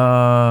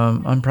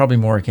 I'm probably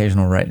more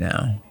occasional right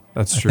now.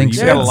 That's I true. think You've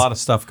so. got a lot of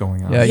stuff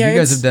going on. Yeah, you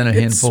guys it's- have done a it's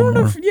handful sort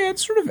more. of,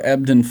 it's sort of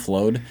ebbed and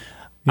flowed.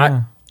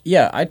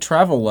 Yeah. I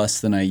travel less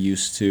than I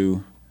used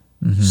to.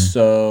 Mm-hmm.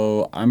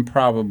 So I'm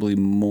probably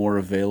more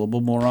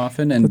available more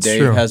often, and That's Dave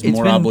true. has It's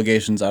more been-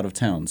 obligations out of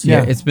town. So.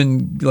 Yeah, it's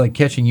been like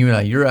catching you and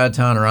I. You're out of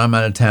town or I'm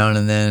out of town,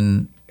 and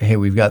then, hey,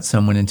 we've got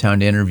someone in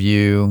town to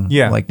interview.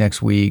 Yeah. Like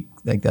next week.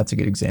 Like that's a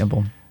good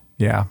example.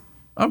 Yeah.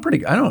 I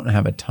don't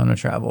have a ton of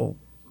travel.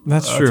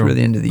 That's true. through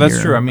the end of the That's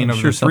year. true. I mean, I'm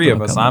of sure the three something of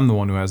will us, come up. I'm the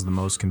one who has the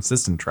most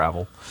consistent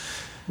travel,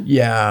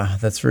 Yeah,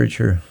 that's very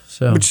true.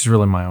 So, which is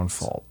really my own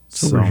fault.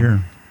 so we're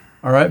here.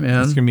 All right,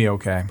 man. It's going to be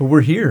okay. But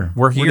we're here.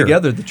 We're here.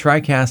 together. The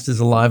TriCast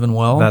is alive and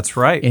well. That's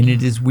right. And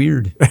it is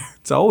weird.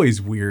 It's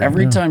always weird.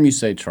 Every time you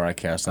say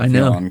TriCast, I I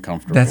feel know.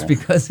 uncomfortable. That's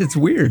because it's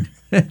weird.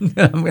 I'm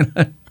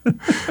gonna.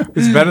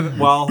 It's better than,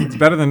 it's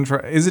better than,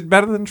 is it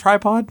better than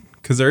Tripod?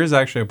 Because there is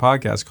actually a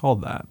podcast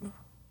called that.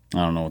 I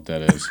don't know what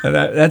that is.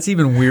 That's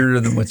even weirder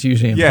than what's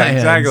usually in my Yeah,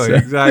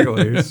 head,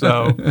 exactly.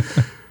 So,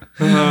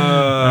 all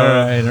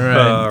right.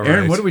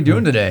 Aaron, what are we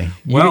doing today?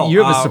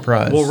 You have a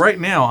surprise. Well, right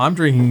now I'm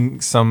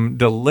drinking some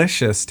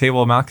delicious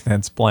Table of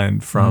Malcontents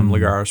blend from Mm.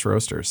 Lagares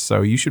Roasters.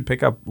 So you should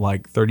pick up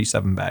like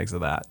 37 bags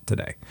of that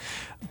today.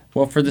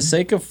 Well, for the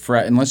sake of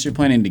unless you're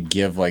planning to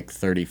give like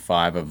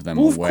 35 of them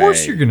Well, of away.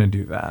 course you're going to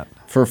do that.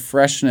 For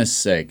freshness'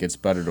 sake, it's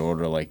better to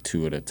order like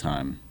 2 at a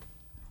time,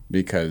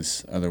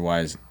 because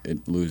otherwise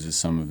it loses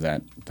some of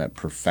that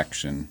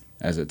perfection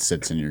as it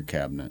sits in your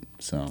cabinet.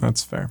 So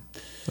That's fair.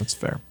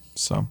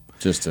 So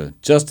just a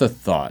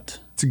thought.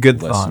 it's a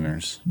good thought.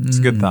 Listeners. It's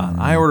a good thought.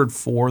 I ordered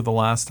 4 the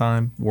last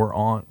time.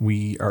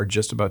 We are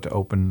just about to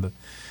open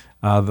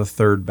the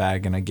third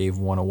bag, and I gave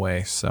 1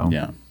 away. So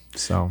Yeah.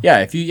 So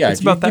If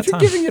It's about that you're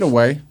time. giving it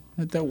away,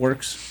 that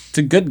works. It's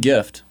a good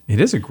gift. it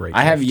is a great.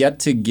 I have gift. yet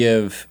to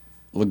give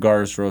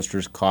Lagares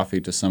Roasters coffee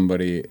to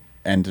somebody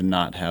and to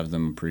not have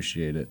them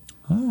appreciate it.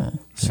 Oh,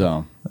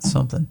 So that's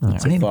something. I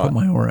need to thought. put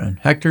my aura in.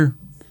 Hector,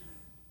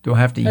 do I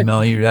have to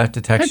email you? Do I have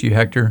to text you,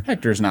 Hector?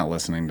 Hector's not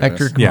listening to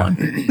Hector, this. come Yeah.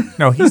 on.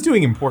 No, he's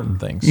doing important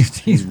things.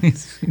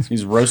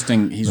 He's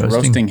roasting. He's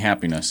roasting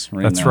happiness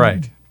right That's now.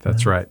 right.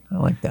 That's right. I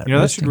like that. You know,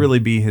 that should Roasting. really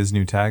be his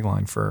new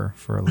tagline for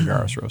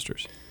Lagares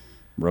Roasters.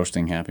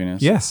 Roasting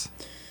happiness. Yes.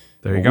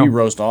 There you Well, we go.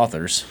 roast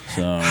authors.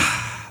 So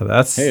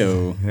That's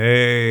Heyo.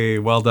 Hey,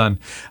 well done.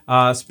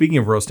 Speaking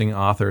of roasting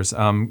authors,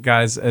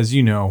 guys, as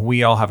you know,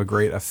 we all have a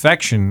great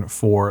affection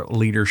for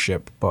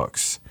leadership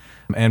books.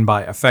 And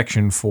by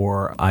affection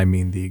for, I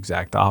mean the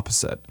exact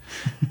opposite.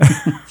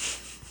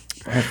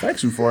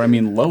 affection for, I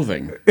mean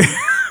loathing.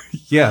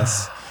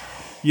 Yes.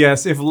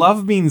 Yes, if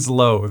love means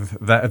loathe,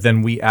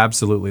 then we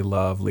absolutely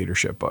love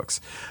leadership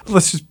books.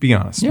 Let's just be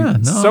honest. Yeah,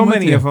 no, so I'm with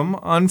many you. of them,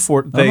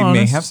 they may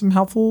honest. have some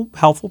helpful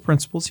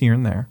principles here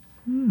and there,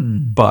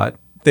 but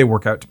they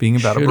work out to being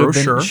about a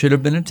brochure. Should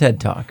have been a TED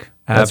Talk.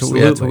 That's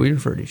what Absolutely. we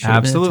referred to. Should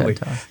have been a Absolutely.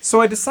 TED Talk.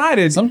 So I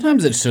decided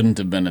Sometimes it shouldn't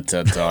have been a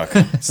TED Talk.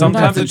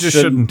 Sometimes it just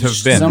shouldn't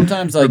have been.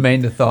 Sometimes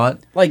Remained a thought.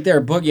 like there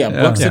are books Yeah.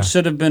 that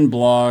should have been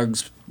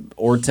blogs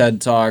or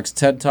TED Talks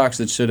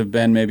that should have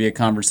been maybe a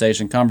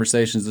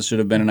conversations that should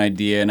have been an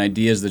idea, and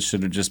ideas that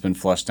should have just been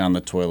flushed down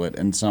the toilet,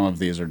 and some of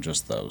these are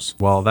just those.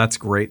 Well, that's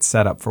great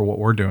setup for what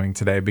we're doing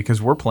today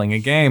because we're playing a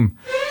game.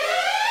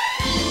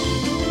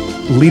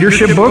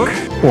 Leadership book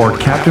or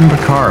Captain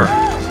Picard?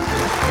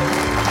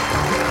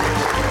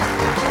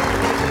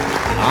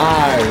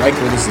 I like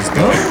where this is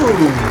going.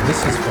 Oh,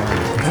 this is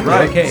fun.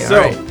 Right. Okay, So,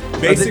 all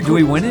right. basically- Do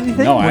we win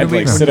anything? No, What I'd do we-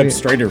 like sit up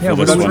straighter for Yeah,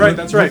 this that's one. right,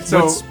 That's right.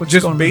 So What's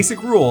just going on?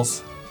 basic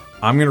rules.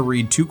 I'm going to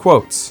read 2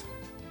 quotes,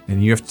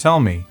 and you have to tell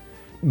me,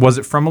 was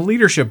it from a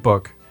leadership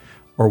book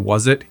or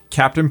was it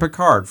Captain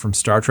Picard from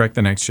Star Trek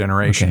The Next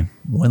Generation? Okay,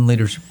 one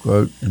leadership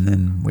quote, and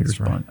then we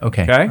respond.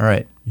 Okay. Okay? All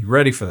right. You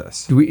ready for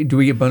this? Do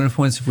we get bonus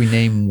points if we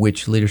name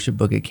which leadership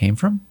book it came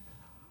from?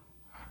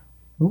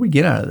 What do we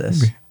get out of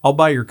this? I'll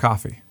buy your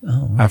coffee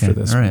Oh, after okay.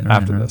 this. All right.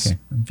 After this. Okay.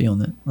 I'm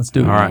feeling it. Let's do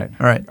it. All right.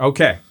 All right.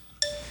 Okay.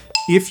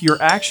 If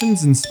your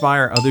actions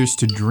inspire others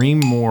to dream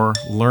more,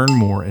 learn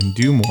more, and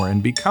do more,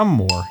 and become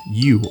more,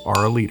 you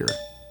are a leader.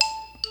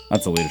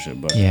 That's a leadership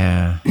book.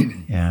 Yeah.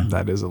 Yeah.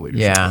 That is a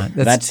leadership. Yeah.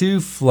 book. That's too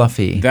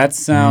fluffy. That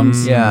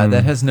sounds. yeah,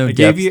 that has no I depth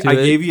gave you to I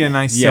it gave you a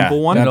nice Yeah,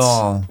 simple one at that's-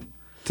 all.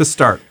 to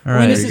start. All I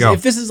right. mean, There you go.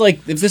 if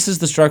this is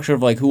the structure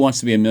of like Who Wants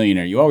to Be a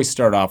Millionaire, you always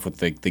start off with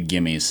the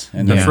gimmies,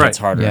 and then That's it right. gets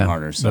harder Yeah. and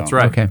harder. So. That's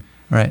right. Okay.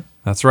 Right.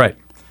 That's right.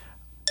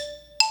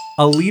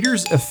 A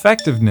leader's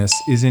effectiveness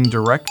is in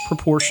direct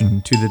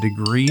proportion to the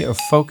degree of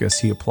focus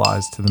he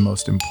applies to the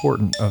most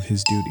important of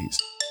his duties.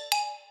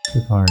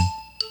 Picard.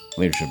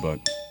 Leadership book.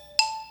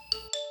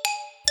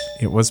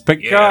 It was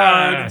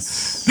Picard.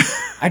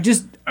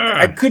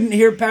 I couldn't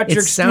hear Patrick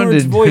It sounded-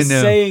 Stewart's voice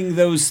no. saying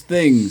those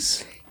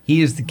things.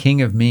 He is the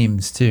king of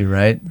memes too,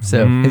 right?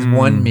 So his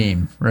one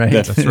meme, right?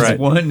 That's His right.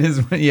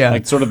 Yeah.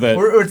 Like sort of the.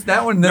 or it's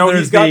that one. Then No,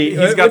 there's he's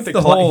got what's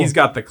the whole- he's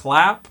got the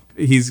clap.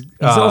 He's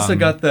also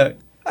got the.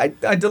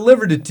 I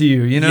delivered it to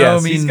you. You know.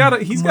 yes, I mean,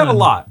 he's got a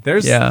lot.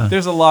 There's Yeah.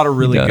 a lot of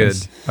really He good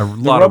does. a The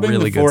lot of rubbing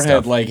really the good forehead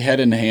stuff. like head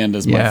in hand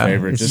is my Yeah,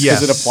 favorite, it's- just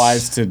because it Yes.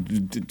 applies to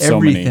so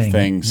many Everything.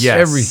 things. Yes.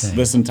 Everything.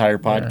 This entire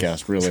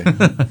podcast, really.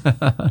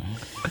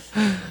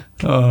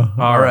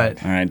 All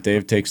right. All right,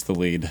 Dave takes the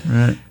lead.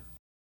 Right.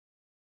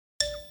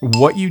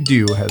 What you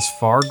do has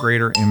far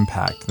greater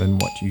impact than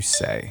what you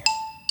say.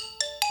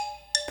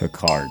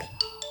 Picard.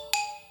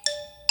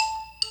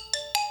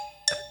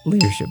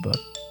 Leadership book.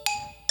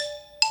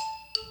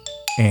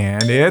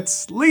 And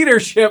it's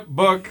leadership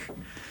book.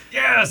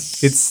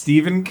 Yes. It's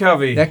Stephen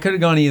Covey. That could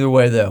have gone either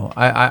way, though.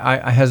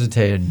 I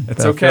hesitated. It's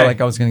but I okay. feel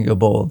like I was going to go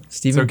bold.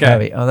 Stephen okay.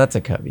 Covey. Oh, that's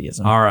a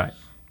Coveyism. All right.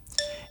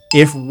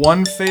 If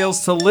one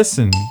fails to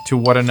listen to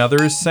what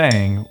another is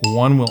saying,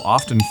 one will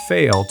often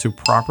fail to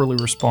properly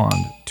respond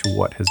to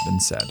what has been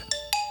said.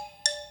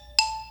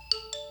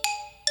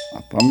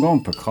 I'm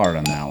going Picard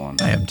on that one.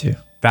 I am too.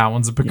 That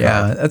one's a Picard.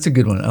 Yeah, that's a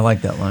good one. I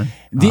like that line.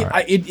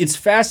 It's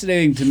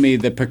fascinating to me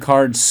that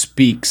Picard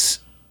speaks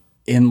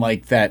in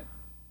like that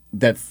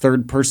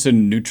third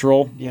person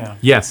neutral. Yeah.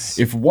 Yes.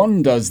 If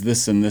one does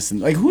this and this and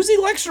like who's he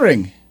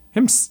lecturing?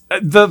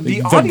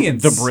 The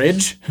audience. The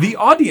bridge? The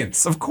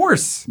audience, of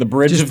course. The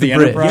bridge Just of the the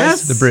bridge. Enterprise?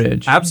 Yes. The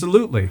bridge.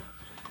 Absolutely.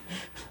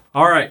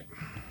 All right.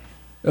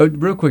 Oh,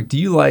 real quick, do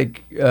you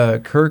like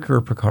Kirk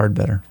or Picard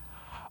better?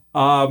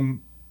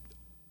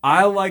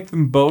 I like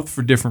them both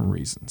for different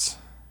reasons.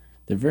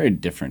 They're very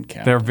different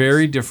captains. They're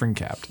very different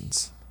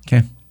captains.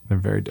 Okay. They're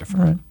very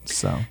different. All right.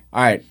 So,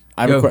 All right.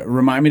 I have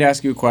remind me to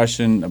ask you a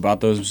question about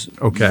those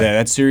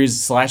that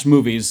series /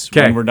 movies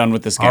when we're done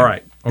with this game. All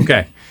right.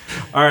 Okay.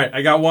 All right.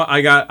 I got one.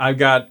 I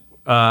got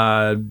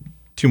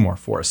two more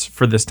for us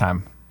for this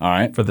time. All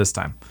right. For this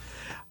time.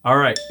 All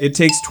right. It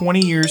takes 20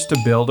 years to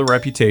build a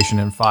reputation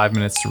and 5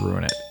 minutes to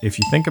ruin it. If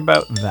you think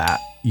about that,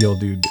 you'll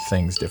do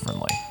things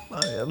differently.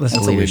 That's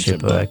a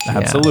leadership book. Yeah.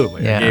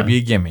 Absolutely. Yeah. I gave you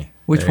a gimme.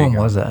 Which There you one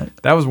go. was that?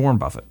 That was Warren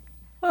Buffett.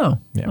 Oh,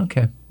 Yeah.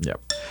 okay. Yep.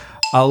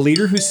 A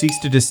leader who seeks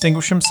to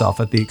distinguish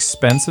himself at the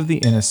expense of the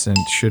innocent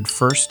should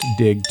first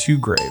dig 2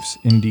 graves.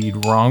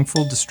 Indeed,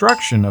 wrongful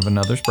destruction of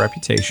another's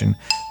reputation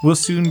will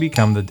soon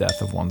become the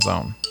death of one's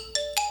own.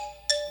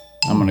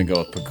 I'm going to go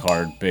with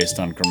Picard based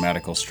on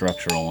grammatical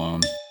structure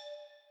alone.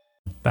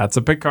 That's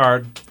a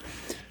Picard.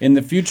 In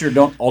the future,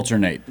 don't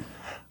alternate.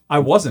 I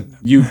wasn't.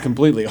 You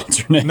completely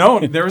alternate.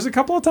 No, there was a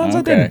couple of times I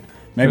Okay. didn't.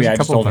 Maybe There's a I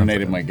just couple of times I alternated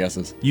didn't. my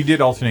guesses. You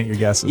did alternate your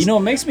guesses. You know,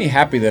 it makes me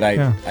happy that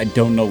Yeah. I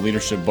don't know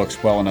leadership books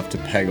well enough to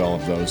peg all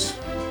of those.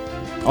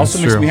 Also That's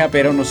makes true. me happy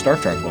I don't know Star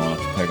Trek well enough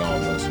to peg all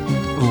of those.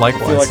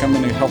 likewise. I feel like I'm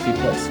in a healthy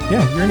place.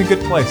 Yeah, you're in a good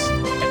place.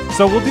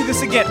 So we'll do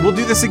this again. We'll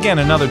do this again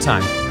another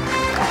time.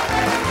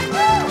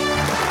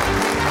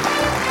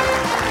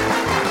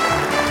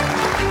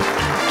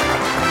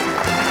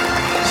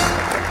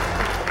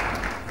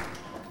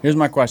 Here's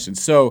my question.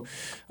 So,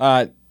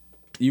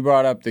 you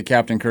brought up the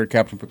Captain Kirk,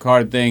 Captain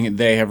Picard thing.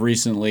 They have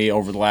recently,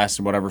 over the last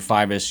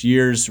 5-ish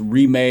years,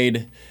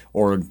 remade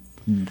or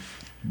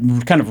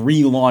kind of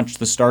relaunched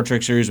the Star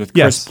Trek series with Chris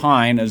Yes.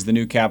 Pine as the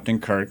new Captain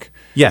Kirk.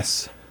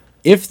 Yes.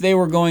 If they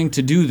were going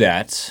to do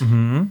that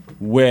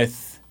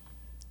with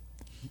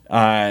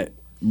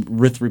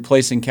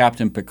replacing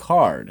Captain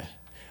Picard,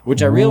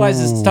 which I realize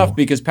is tough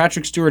because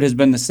Patrick Stewart has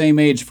been the same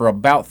age for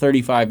about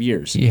 35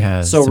 years. He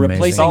has. So It's amazing.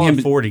 replacing him,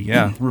 40,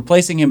 yeah.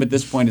 replacing him at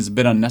this point is a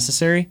bit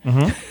unnecessary.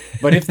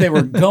 But if they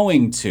were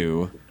going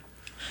to,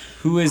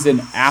 who is an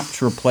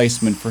apt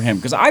replacement for him?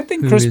 Because I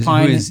think Chris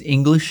Pine who is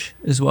English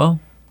as well.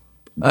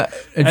 An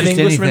Just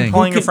Englishman anything.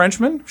 playing Who a can-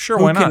 Frenchman? Sure,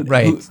 who why can- not?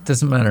 Right. who-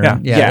 Doesn't matter. Yeah.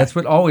 Yeah, Yeah. that's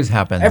what always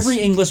happens. Every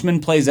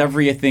Englishman plays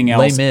everything else,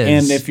 Les Mis.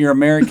 and if you're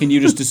American, you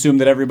just assume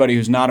that everybody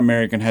who's not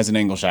American has an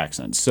English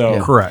accent. So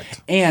Yeah.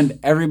 Correct. and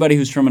everybody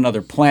who's from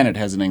another planet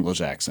has an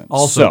English accent.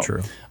 Also So,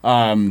 true.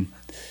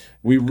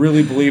 We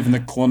really believe in the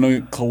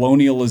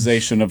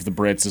colonialization of the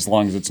Brits as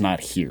long as it's not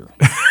here.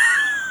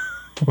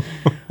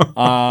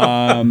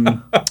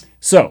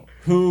 So,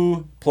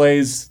 who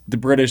plays the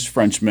British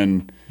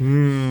Frenchman,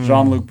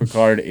 Jean-Luc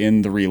Picard,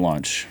 in the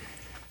relaunch?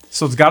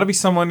 So it's got to be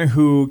someone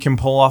who can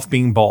pull off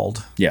being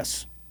bald.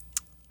 Yes.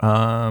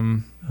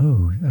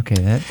 Oh, okay.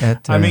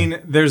 That. I mean,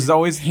 there's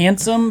always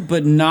Handsome,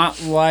 but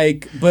not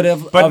like, but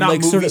of but of not like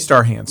movie sort of,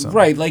 star handsome.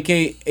 right? Like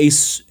a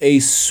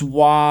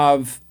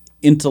suave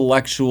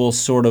intellectual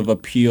sort of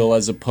appeal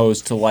as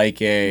opposed to like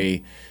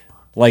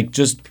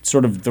just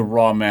sort of the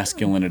raw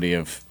masculinity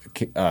of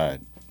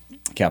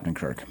Captain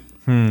Kirk.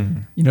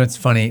 You know, it's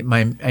funny.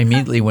 I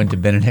immediately went to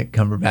Benedict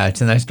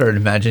Cumberbatch, and I started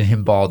imagining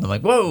him bald. I'm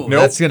like, whoa,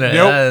 that's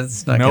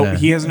not gonna.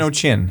 He has no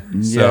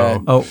chin.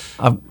 So.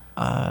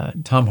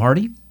 Tom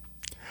Hardy?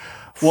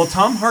 Well,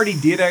 Tom Hardy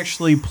did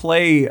actually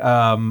play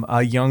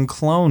a young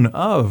clone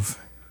of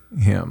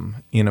him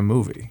in a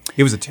movie.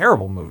 It was a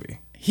terrible movie.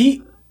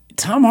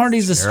 Tom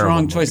Hardy's a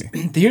strong choice.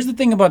 Here's the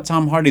thing about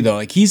Tom Hardy though,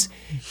 like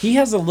he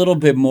has a little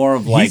bit more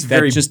of like he's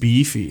very just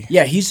beefy.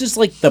 Yeah, he's just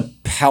like the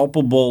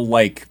palpable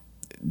like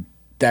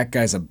that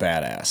guy's a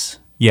badass.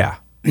 Yeah.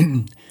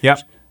 Yep.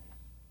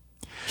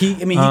 He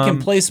can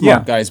play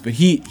smart guys, but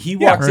he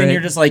walks in here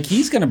just like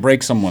he's gonna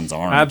break someone's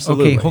arm.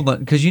 Absolutely. Okay, hold on,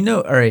 because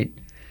all right,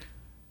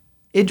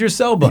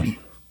 Idris Elba.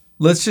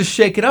 Let's just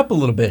shake it up a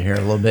little bit here,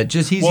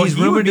 Just he's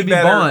rumored to be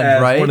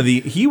Bond, right?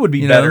 He would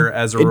be better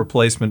as a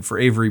replacement for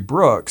Avery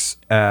Brooks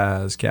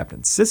as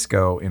Captain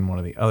Sisko in one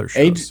of the other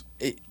shows.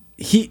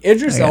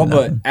 Idris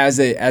Elba as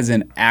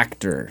an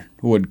actor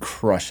would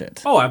crush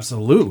it. Oh,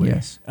 absolutely.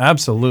 Yes,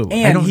 absolutely.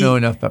 And I don't know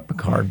enough about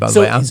Picard, by the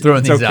way. I'm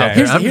throwing these out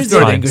there. I'm just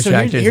throwing English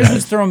actors. Here's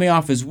what's throwing me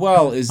off as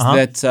well is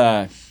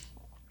that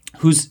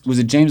was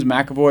it James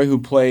McAvoy who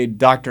played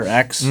Dr.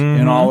 X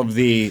in all of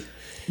the.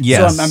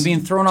 Yes. So I'm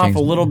being thrown off a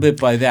little bit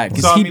by that.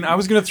 So, I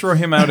was going to throw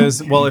him out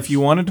as, well, if you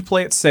wanted to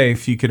play it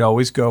safe, you could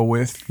always go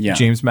with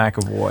James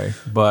McAvoy.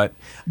 But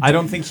I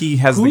don't think he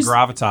has the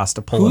gravitas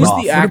to pull it off.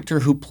 Who's the actor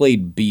who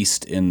played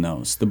Beast in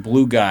those? The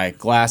blue guy,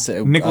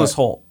 Nicholas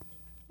Hoult.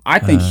 I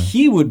think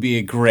he would be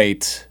a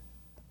great,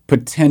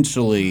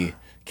 potentially,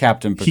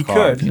 Captain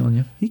Picard.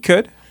 He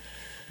could.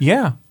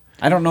 Yeah.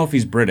 I don't know if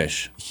he's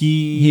British.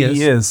 He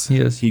is.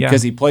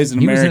 Because he plays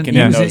an American.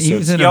 He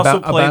was in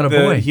About a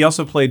Boy. He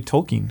also played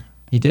Tolkien.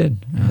 He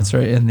did. That's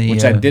right.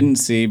 Which I didn't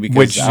see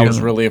because I was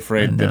really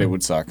afraid that it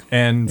would suck.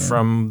 And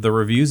from the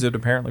reviews, it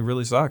apparently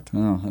really sucked.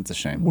 Oh, that's a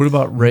shame. What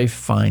about Rafe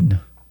Fine?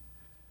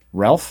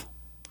 Ralph?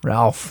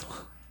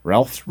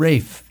 It's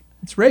Rafe.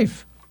 It's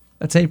Rafe.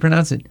 That's how you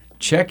pronounce it.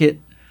 Check it.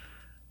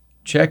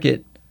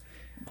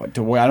 But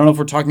I don't know if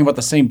we're talking about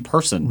the same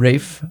person.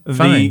 Rafe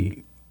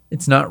Fine.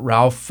 It's not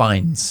Ralph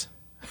Fiennes.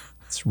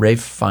 It's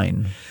Rafe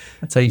Fine.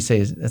 That's how you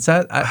say it. It's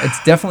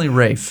definitely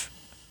Rafe.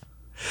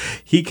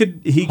 He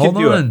could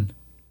do it.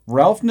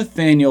 Ralph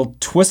Nathaniel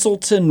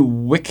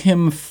Twistleton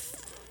Wickham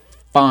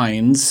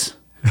Fiennes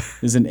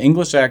is an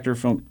English actor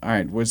from. All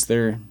right, was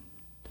there?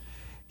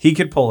 He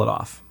could pull it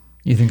off.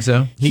 You think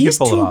so? He's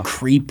too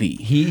creepy.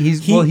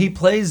 He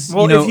plays.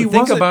 Well, if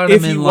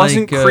he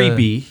wasn't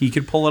creepy, he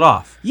could pull it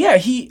off. Yeah,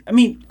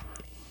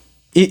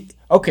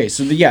 Okay,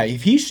 so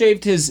if he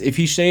shaved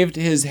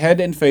his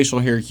head and facial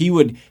hair, he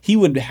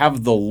would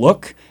have the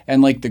look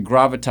and like the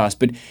gravitas,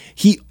 but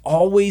he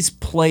always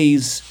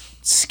plays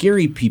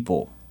scary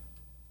people.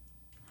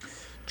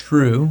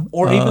 True.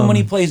 Or even when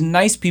he plays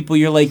nice people,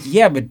 you're like,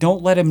 yeah, but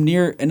don't let him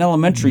near an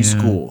elementary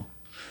school.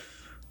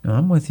 No,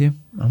 I'm with you.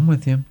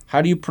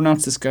 How do you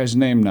pronounce this guy's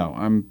name now?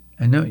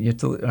 I know you have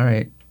to. All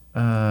right.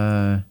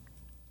 All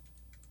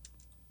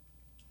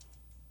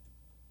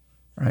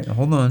right,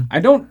 hold on. I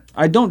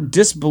don't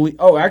disbelieve.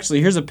 Oh, actually,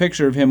 here's a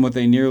picture of him with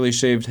a nearly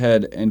shaved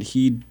head, and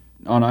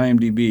on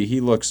IMDb, he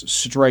looks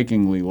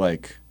strikingly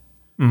like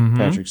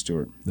Patrick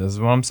Stewart. This is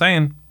what I'm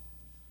saying.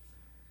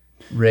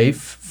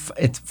 Rafe,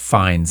 it's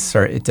Fiennes.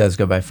 Sorry, it does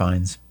go by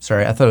Fiennes.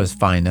 Sorry, I thought it was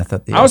Fine. I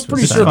was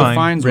pretty sure the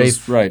Fiennes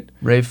was right.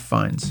 Rafe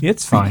Fiennes.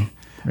 It's fine.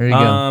 There you go.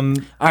 All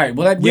right.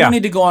 Well, we don't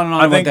need to go on and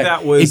on about that.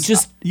 That was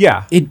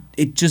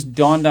it just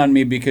dawned on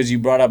me because you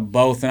brought up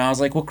both, and I was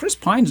like, well, Chris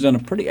Pine's done a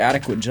pretty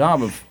adequate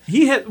job of.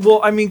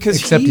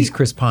 Except he's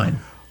Chris Pine.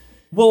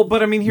 Well,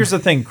 but I mean, here's the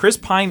thing: Chris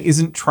Pine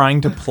isn't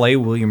trying to play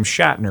William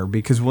Shatner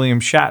because William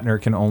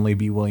Shatner can only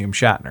be William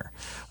Shatner.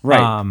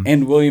 Right,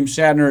 and William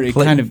Shatner,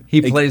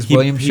 plays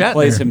William Shatner. He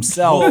plays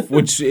himself,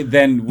 which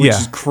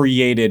has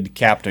created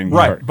Captain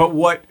Right, Kirk.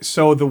 but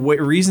so the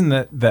reason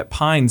that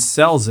Pine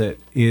sells it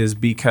is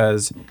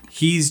because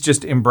he's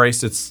just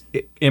embraced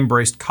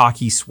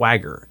cocky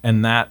swagger,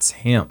 and that's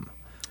him.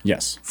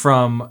 Yes,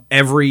 from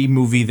every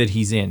movie that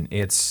he's in,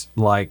 it's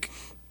like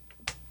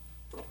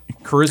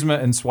charisma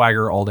and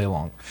swagger all day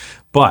long.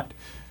 But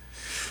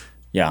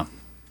yeah.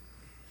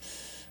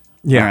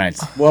 All right.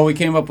 Well, we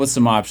came up with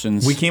some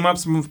options.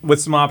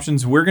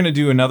 We're going to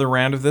do another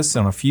round of this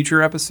on a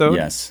future episode.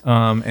 Yes.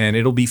 And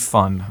it'll be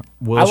fun.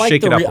 We'll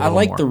shake it up a little I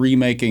like more. the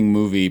remaking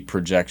movie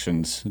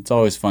projections. It's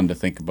always fun to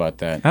think about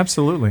that.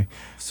 Absolutely.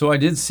 So I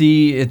did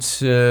see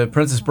it's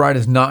Princess Bride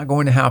is not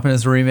going to happen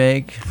as a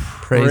remake.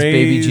 Praise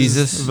baby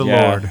Jesus. The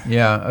Lord.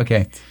 Yeah.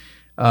 Okay.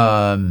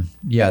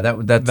 That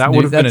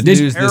would have been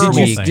news terrible this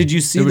week. thing. Did you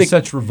see there was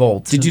such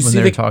revolt? Did you when see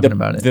they were talking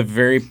about it? The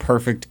very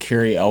perfect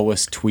Carrie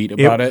Elwes tweet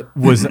about it?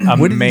 Was amazing.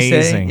 What did he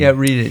say? Yeah,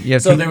 read it. Yeah,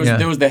 so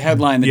there was the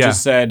headline that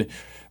just said,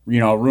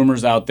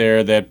 rumors out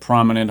there that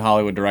prominent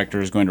Hollywood director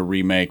is going to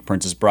remake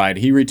Princess Bride.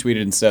 He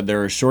retweeted and said,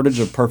 there are a shortage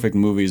of perfect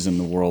movies in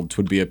the world.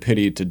 'Twould be a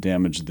pity to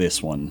damage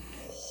this one.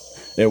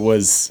 It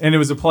was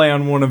a play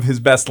on one of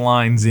his best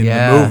lines in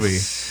the movie.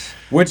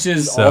 Which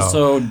is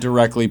also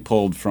directly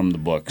pulled from the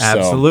book.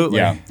 Absolutely.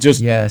 So, yeah,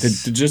 just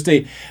Yes.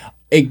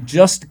 it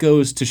just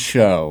goes to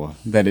show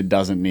that it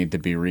doesn't need to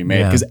be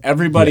remade because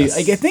everybody,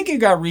 like, I think it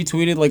got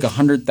retweeted like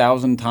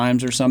 100,000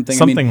 times or something.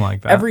 Something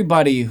like that.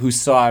 Everybody who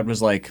saw it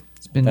was like,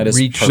 that is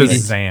retweeted. perfect.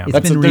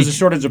 Shazam. There's a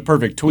shortage of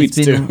perfect tweets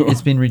too.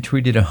 It's been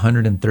retweeted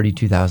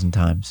 132,000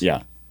 times.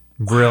 Yeah.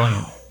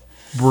 Brilliant.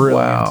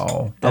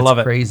 Wow. That's love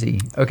it. crazy.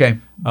 Okay.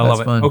 I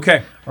love it. Fun.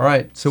 Okay. All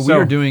right. So we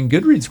are doing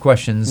Goodreads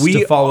questions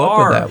to follow up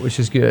with that, which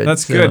is good.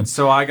 That's good.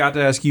 So I got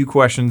to ask you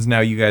questions. Now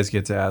you guys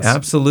get to ask.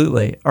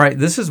 Absolutely. All right.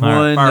 This is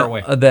fire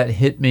away. one that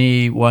hit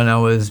me when I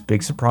was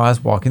big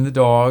surprise walking the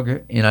dog.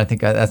 And I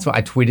think that's why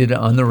I tweeted it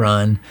on the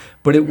run.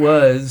 But it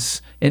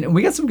was, and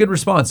we got some good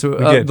response.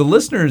 So the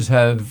listeners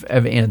have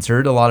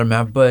answered, a lot of them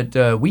have,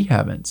 but we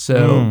haven't.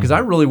 So, because I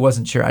really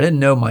wasn't sure. I didn't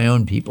know my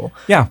own people.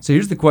 Yeah. So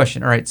here's the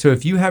question. All right. So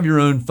if you have your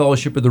own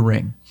Fellowship of the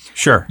Ring,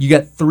 Sure. you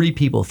got 3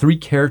 people, 3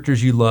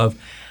 characters you love.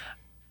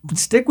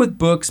 Stick with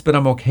books, but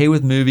I'm okay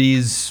with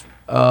movies.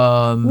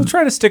 We'll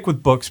try to stick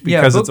with books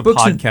because it's a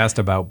podcast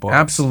about books.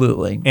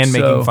 Absolutely. And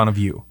making fun of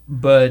you.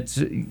 But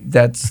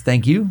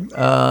thank you.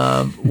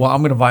 Well,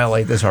 I'm going to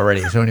violate this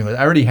already. So anyway,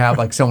 I already have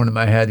like someone in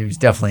my head who's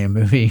definitely a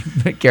movie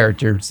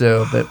character.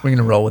 So, but we're going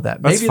to roll with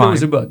that. That's Maybe fine. there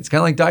was a book. It's kind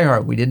of like Die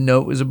Hard. We didn't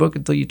know it was a book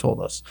until you told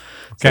us.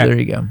 So Okay. there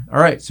you go.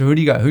 All right. So who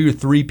do you got? Who are your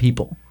 3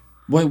 people?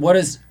 Wait, what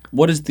is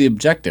the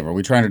objective? Are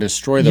we trying to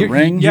destroy the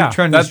ring? You're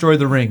trying to destroy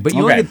the ring, but you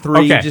only Okay. get 3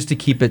 Okay. just to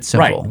keep it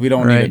simple. Right. We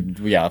don't need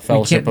a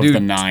Fellowship of do-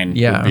 the 9.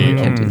 yeah, would be, we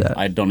can't do that.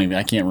 I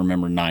can't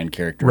remember 9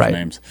 characters' Right.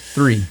 names.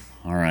 3.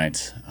 All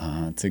right.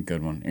 That's a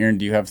good one. Aaron,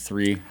 do you have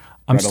 3?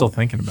 I'm still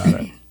thinking about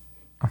it.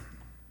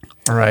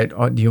 All right.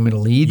 Do you want me to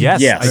lead? Yes,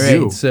 Yes. I All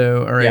do. right.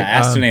 So, all right. Yeah,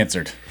 asked and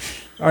answered.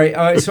 All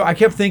right. So I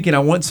kept thinking I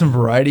want some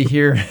variety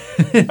here,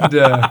 and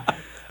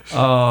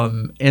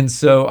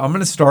so I'm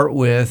going to start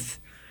with.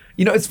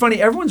 It's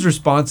funny. Everyone's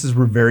responses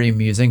were very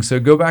amusing. So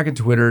go back on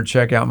Twitter,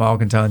 check out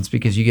Malcontents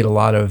because you get a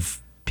lot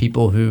of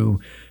people who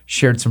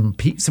shared some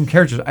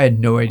characters. I had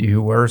no idea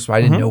who were, so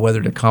I didn't know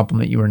whether to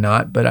compliment you or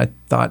not. But I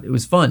thought it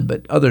was fun.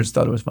 But others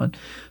thought it was fun.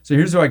 So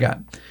here's who I got.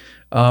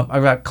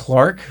 I got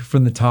Clark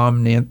from the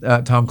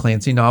Tom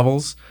Clancy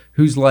novels,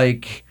 who's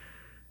like.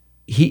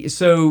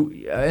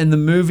 In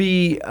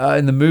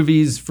the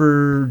movies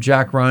for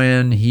Jack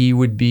Ryan, he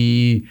would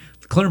be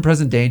Clear and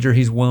Present Danger.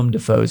 He's Willem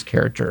Dafoe's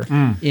character.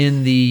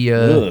 In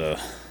the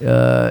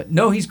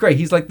no, he's great.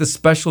 He's like the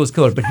specialist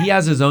killer, but he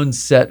has his own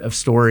set of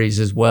stories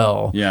as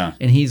well. Yeah,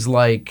 and he's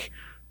like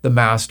the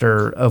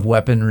master of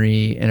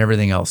weaponry and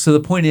everything else. So the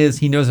point is,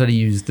 he knows how to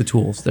use the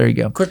tools. There you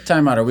go. Quick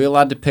timeout. Are we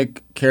allowed to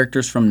pick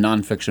characters from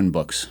nonfiction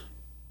books?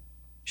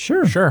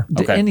 Sure.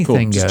 Okay,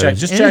 anything cool. goes.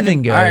 Just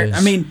anything checking. goes.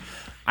 I mean,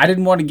 I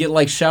didn't want to get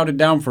like shouted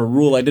down for a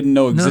rule I didn't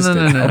know existed.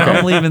 No. Okay.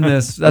 I'm leaving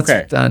this. That's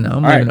Okay. done.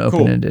 I'm All leaving right, it cool.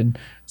 open-ended.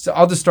 So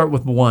I'll just start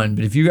with 1.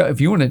 But if you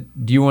want to,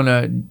 do you want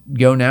to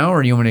go now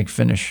or do you want to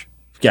finish?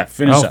 Yeah,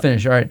 finish I'll up.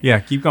 finish. All right. Yeah,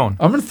 keep going.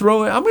 I'm going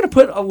to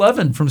put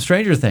 11 from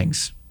Stranger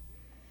Things.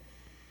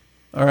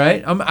 All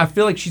right. I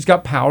feel like she's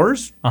got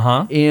powers.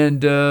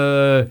 And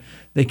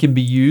they can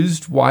be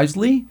used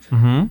wisely.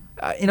 And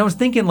I was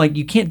thinking, like,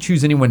 you can't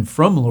choose anyone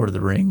from Lord of the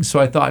Rings. So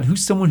I thought,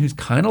 who's someone who's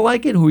kind of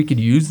like it, who we could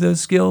use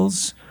those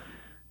skills,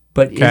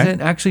 but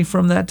isn't actually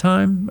from that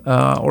time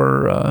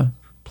or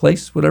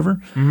place, whatever.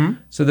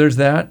 So there's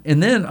that.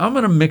 And then I'm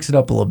going to mix it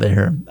up a little bit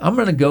here. I'm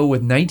going to go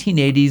with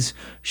 1980s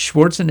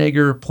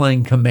Schwarzenegger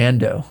playing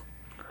Commando.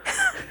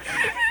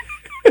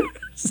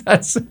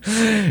 That's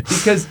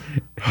because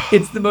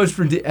it's the most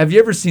ridiculous. Have you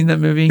ever seen that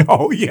movie?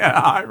 Oh, yeah.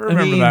 I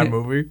remember that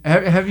movie.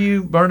 Have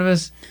you,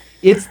 Barnabas?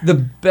 It's the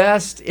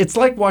best. It's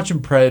like watching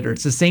Predator.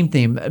 It's the same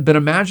theme. But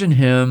imagine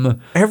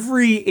him.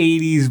 Every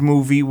 80s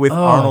movie with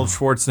Arnold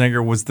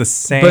Schwarzenegger was the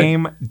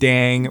same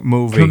dang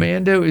movie.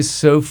 Commando is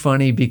so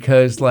funny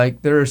because,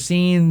 like, there are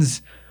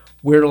scenes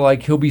where,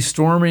 like, he'll be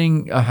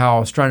storming a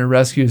house trying to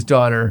rescue his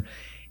daughter,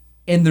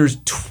 and there's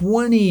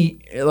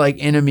 20 like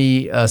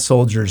enemy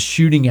soldiers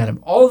shooting at him,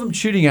 all of them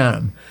shooting at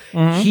him.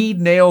 He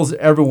nails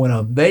every one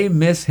of them. They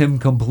miss him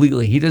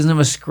completely. He doesn't have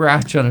a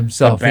scratch on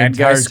himself the Bad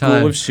entire guy school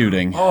time. of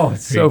shooting. Oh,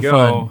 it's There so you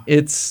fun. go.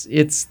 It's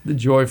the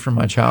joy from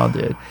my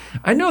childhood.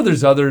 I know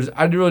there's others.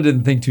 I really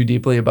didn't think too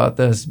deeply about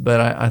this, but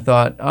I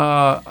thought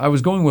I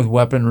was going with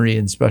weaponry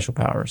and special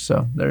powers.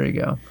 So there you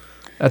go.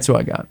 That's who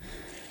I got.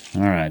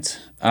 All right.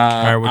 All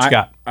right, what you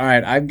got? All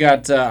right, I've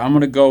got. I'm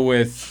gonna go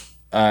with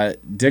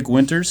Dick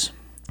Winters,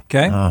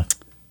 Okay.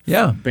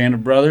 Yeah. Band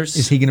of Brothers.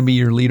 Is he going to be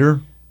your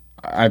leader?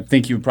 I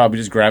think you would probably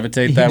just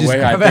gravitate that just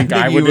way. I think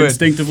I you would would.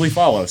 instinctively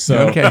follow.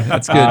 So Okay,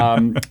 that's good.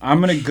 I'm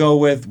gonna go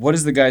with what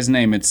is the guy's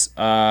name? It's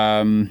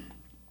from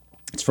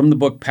the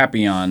book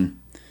Papillon,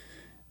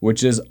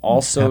 which is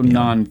also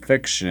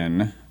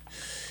nonfiction,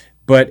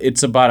 but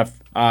it's about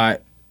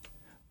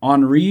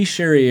Henri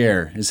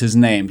Charrier is his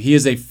name. He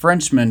is a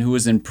Frenchman who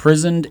was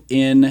imprisoned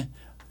in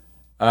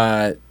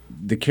the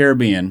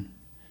Caribbean.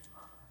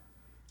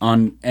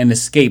 and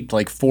escaped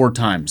like 4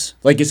 times.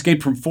 Like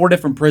escaped from 4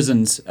 different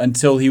prisons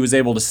until he was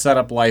able to set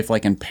up life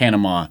like in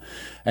Panama.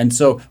 And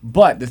so,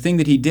 but the thing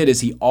that he did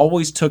is he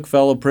always took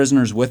fellow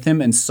prisoners with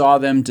him and saw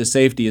them to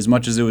safety as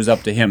much as it was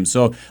up to him.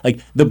 So like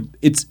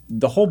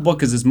the whole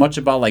book is as much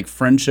about like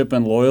friendship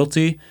and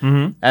loyalty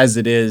as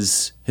it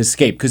is his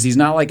escape, because he's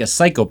not like a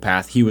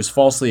psychopath. He was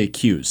falsely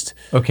accused.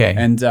 Okay.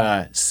 And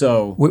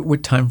so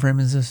What time frame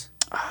is this?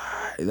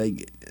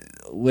 like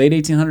late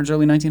 1800s,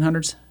 early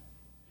 1900s.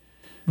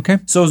 Okay.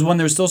 So it was when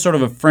there was still sort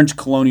of a French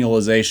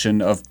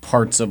colonialization of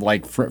parts of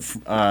like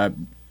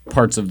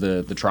parts of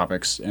the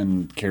tropics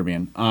and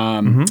Caribbean.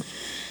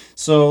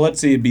 So let's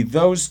see, it'd be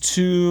those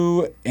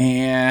 2,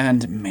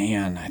 and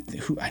man,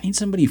 I need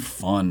somebody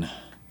fun,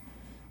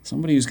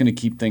 somebody who's going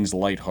to keep things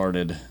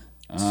lighthearted.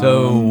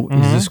 So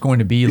is this going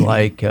to be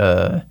like?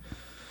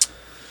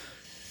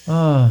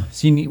 What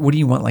do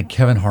you want? Like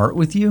Kevin Hart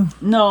with you?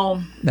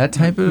 No, That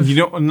type of. You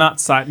don't not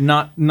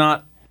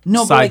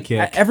no, but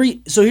sidekick. like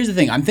so here's the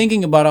thing. I'm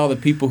thinking about all the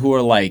people who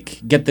are like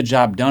get the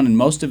job done, and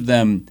most of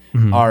them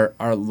are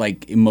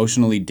like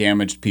emotionally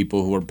damaged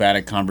people who are bad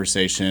at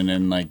conversation,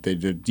 and like they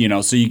did,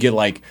 so you get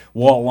like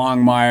Walt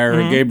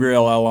Longmire,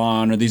 Gabriel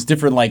Allon, or these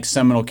different like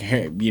seminal,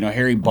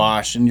 Harry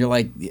Bosch, and you're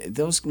like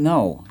those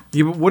no.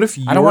 Yeah, but what if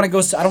I don't want to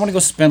go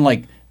spend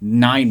like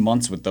 9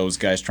 months with those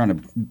guys trying to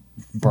burn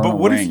But a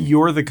what ring. if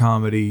you're the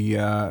comic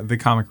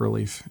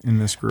relief in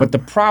this group? But the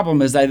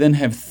problem is I then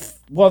have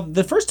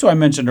the first 2 I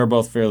mentioned are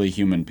both fairly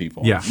human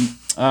people. yeah.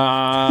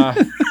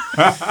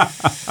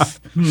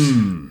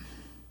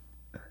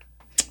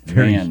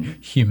 Very Man.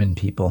 human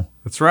people.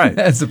 That's right.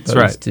 As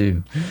opposed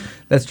to,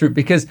 that's true.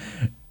 Because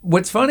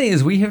what's funny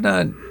is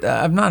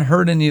I've not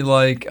heard any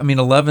like,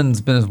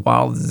 11's been as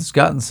wild as it's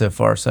gotten so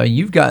far. So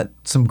you've got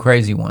some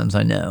crazy ones,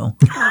 I know.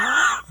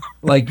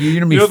 Like you're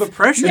gonna be, the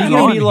pressure's are you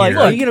gonna on be like,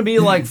 here. are you gonna be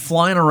like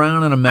flying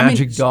around on a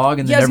magic dog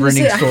in the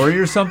Never-Ending Story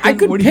or something? I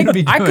could What are you gonna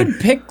be pick. doing? I could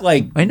pick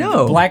like I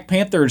know. Black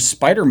Panther, or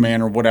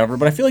Spider-Man, or whatever.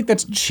 But I feel like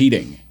that's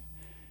cheating.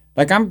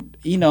 Like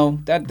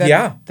that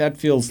Yeah.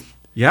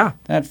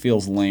 that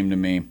feels lame to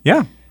me.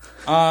 Yeah.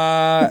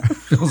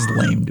 Feels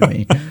lame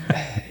to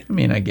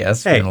me. I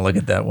guess Hey. we're gonna look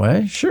at it that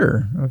way.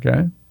 Sure.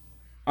 Okay.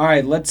 All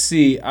right, let's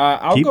see.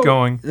 I'll Keep go,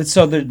 going.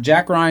 So the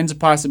Jack Ryan's a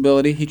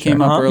possibility. He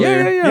came up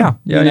earlier. Yeah.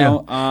 You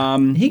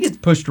know, He gets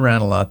pushed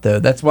around a lot, though.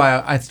 That's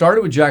why I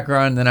started with Jack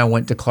Ryan, then I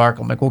went to Clark.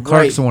 I'm like, well,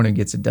 Clark's Right. the one who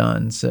gets it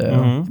done.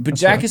 So, but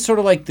Jack is sort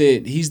of like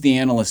he's the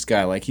analyst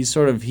guy. Like he's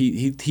sort of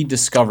he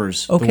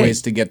discovers the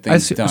ways to get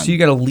things done. So you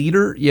got a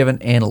leader, you have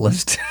an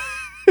analyst.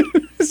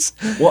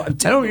 Well, I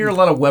don't hear a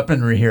lot of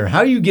weaponry here. How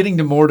are you getting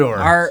to Mordor?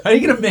 How are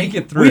you going to make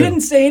it through? we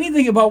didn't say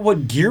anything about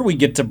what gear we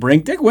get to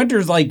bring. Dick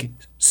Winters like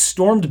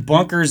stormed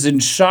bunkers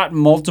and shot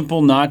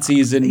multiple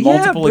Nazis in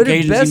multiple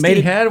occasions. The best he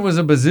made had was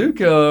a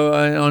bazooka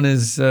on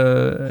his,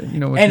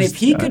 and if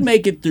he could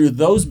make it through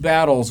those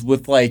battles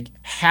with like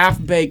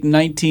half-baked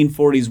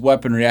 1940s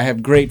weaponry, I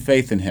have great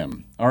faith in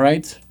him. All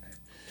right?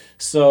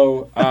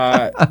 So,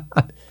 all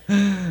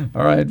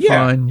right,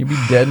 fine. You'll be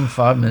dead in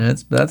 5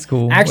 minutes, but that's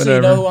cool. actually, Whatever.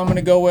 you know who I'm going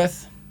to go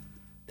with?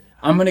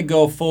 I'm going to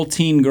go full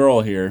teen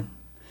girl here.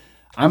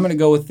 I'm going to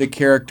go with the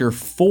character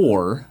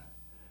 4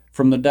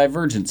 from the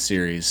Divergent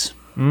series.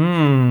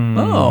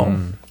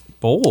 Oh,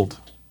 Bold.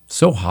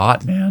 so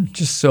hot, man.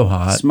 Just so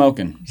hot.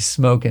 Smoking. He's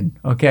smoking.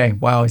 Okay,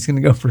 wow. He's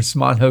gonna go for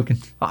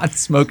hot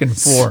smoking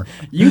 4.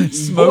 Boy,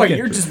 Smoking.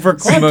 you're just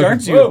verklempt, Smoking.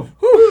 aren't you?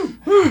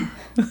 Woo.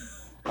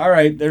 All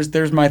right,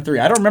 there's my 3.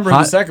 I don't remember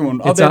the second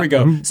one. Oh, It's there a- we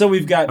go. So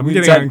we've got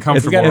getting got,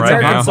 uncomfortable we've got an right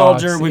American now.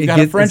 soldier, we've got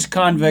a It's- French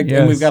convict, yes.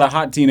 and we've got a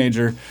hot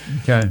teenager.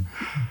 Okay.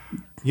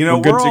 You know,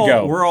 We're good to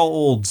go. We're all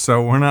old,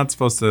 so we're not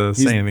supposed to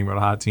say anything about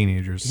hot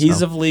teenagers. He's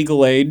so. of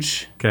legal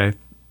age. Okay.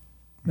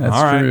 That's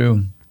All right.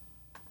 true.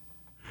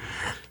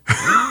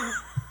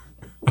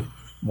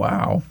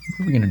 Wow.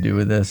 What are we going to do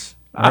with this?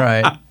 All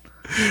right.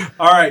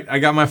 All right, I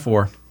got my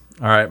 4.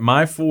 All right,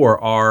 my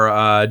 4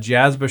 are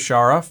Jazz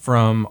Bashara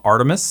from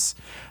Artemis,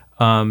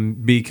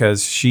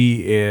 because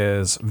she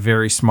is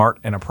very smart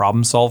and a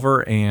problem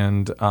solver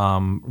and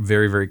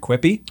very, very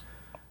quippy.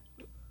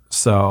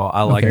 So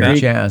I like Okay, that.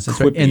 Jazz.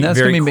 That's right. Quippy, And that's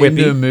going very to be made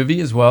into a quippy.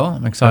 movie as well.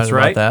 I'm excited That's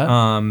right. about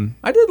that.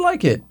 I did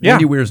like it. Yeah.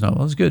 Andy Weir's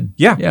novel. It was good.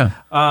 Yeah. Yeah.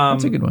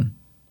 That's a good one.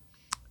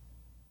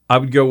 I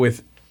would go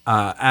with,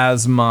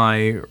 as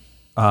my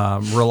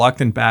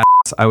reluctant badass,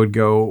 I would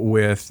go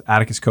with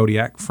Atticus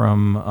Kodiak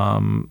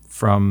from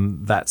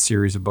that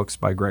series of books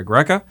by Greg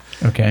Rucka.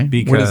 Okay.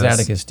 Because, what does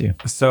Atticus do?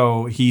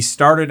 So he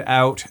started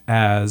out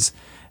as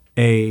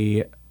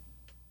a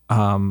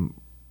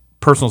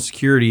personal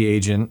security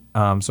agent,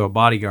 so a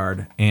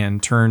bodyguard,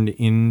 and turned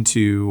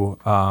into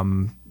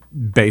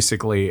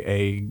basically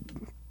a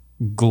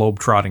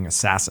globe-trotting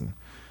assassin.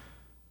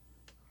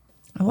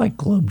 I like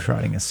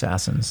globe-trotting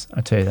assassins.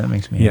 I tell you, that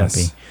makes me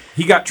happy.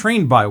 He got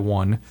trained by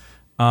one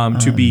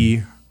to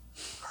be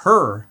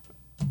her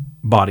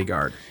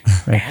bodyguard.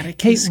 Right.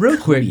 Hey, real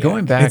quick,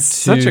 going back It's to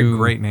such a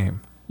great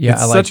name. Yeah,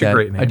 it's I like such that. a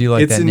great name. I do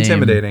like it's that name.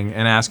 intimidating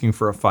and asking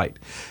for a fight.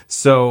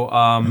 So,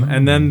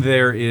 and then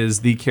there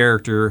is the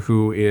character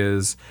who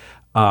is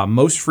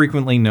most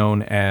frequently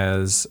known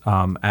as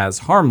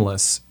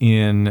Harmless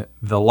in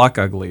the Luck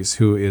Uglies,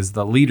 who is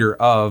the leader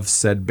of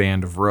said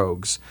band of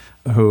rogues,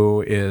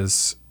 who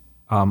is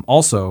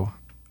also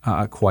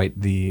quite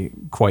the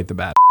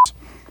bad.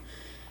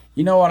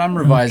 You know what? I'm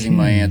revising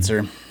my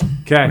answer.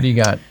 Okay. What do you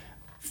got?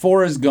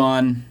 4 is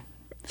gone.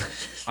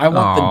 I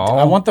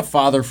want the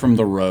father from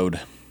The Road.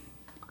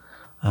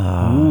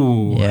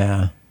 Ooh.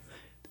 Yeah.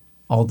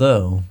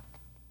 Although,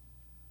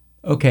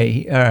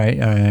 okay, all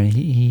right.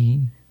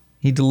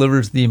 He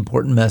delivers the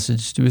important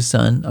message to his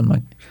son. I'm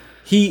like,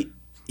 He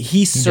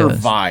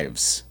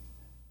survives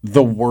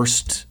the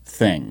worst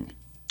thing.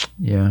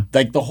 yeah,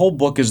 Like the whole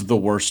book is the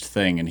worst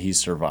thing, and he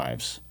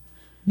survives.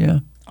 yeah.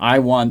 I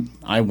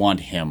want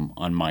him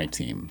on my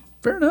team.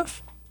 Fair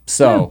enough.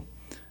 So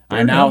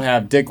I now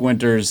have Dick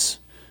Winters,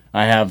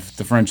 I have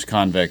the French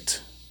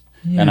convict,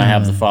 and I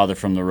have the father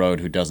from The Road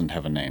who doesn't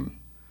have a name.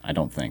 I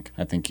don't think.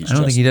 I think he's. I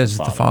don't just think he does.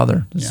 the It's the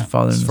father. It's the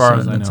father and As the far son.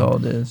 as I That's know. all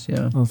it is.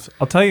 Yeah.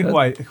 I'll tell you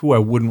who I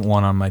wouldn't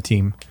want on my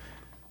team.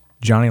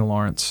 Johnny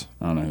Lawrence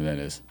I don't know who that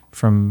is.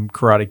 from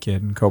Karate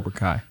Kid and Cobra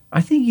Kai.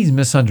 I think he's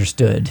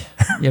misunderstood.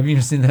 Have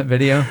you seen that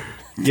video?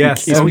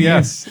 Yes. Oh,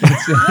 yes.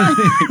 Haven't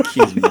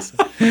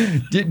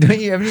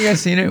you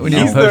guys seen it when you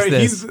He's post the,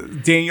 this?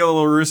 he's Daniel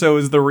LaRusso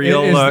is the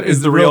real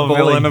Is the real bully.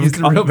 villain of He's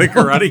the real the bully.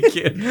 Karate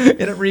Kid.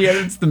 And it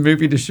re-edits the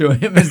movie to show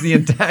him as the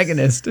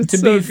antagonist. It's To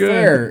so be good.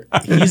 fair,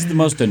 he's the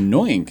most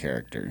annoying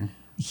character.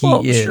 He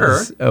Well, is.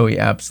 sure. Oh, he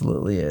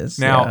absolutely is.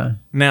 Yeah.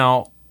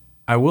 Now,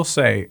 I will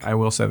say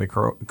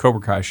the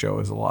Cobra Kai show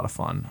is a lot of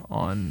fun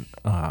on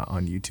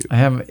YouTube. I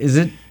have. Is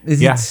it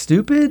Yeah.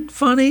 stupid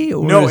funny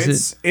or No,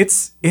 is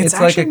it's It's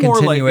like actually a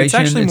more like it's continuation.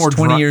 actually It's more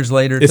 20 years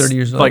later, it's 30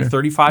 years like later.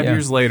 35 Yeah.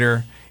 years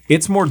later.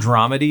 It's more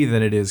dramedy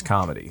than it is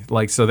comedy.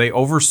 Like so, they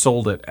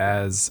oversold it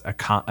as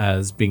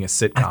as being a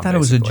sitcom. I thought it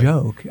was a basically.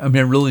 joke. I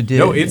mean, I really did.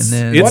 No, it's-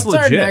 and then, it's What's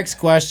our legit. next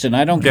question?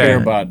 I don't Okay. care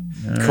about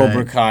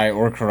Cobra Kai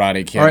or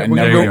Karate Kid. all right. I We're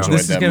never gonna go. enjoyed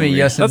This is that gonna be movie.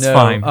 yes and That's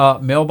no.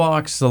 fine.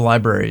 Mailbox, the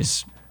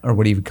libraries, or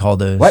what do you call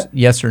those? What?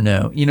 Yes or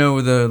no? You know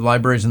the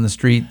libraries in the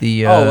street.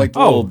 The Like the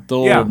Oh,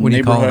 little yeah. What do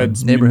you call them?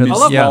 neighborhoods, Neighborhoods,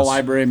 small yeah.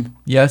 library.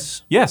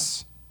 yes.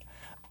 Yes.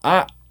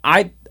 I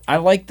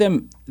like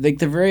them. Like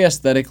they're very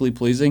aesthetically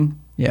pleasing.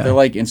 Yeah. They're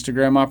like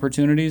Instagram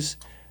opportunities.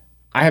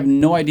 I have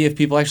no idea if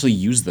people actually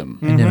use them.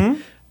 I know.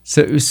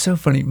 So it was so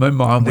funny. My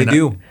mom. They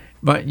do.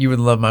 You would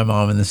love my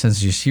mom in the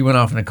sense that she went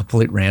off in a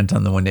complete rant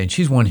on the one day, and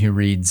she's one who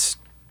reads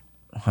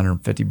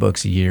 150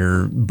 books a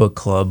year, book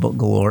club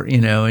galore,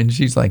 and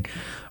she's like,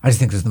 I just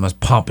think those are the most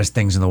pompous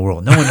things in the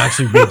world. No one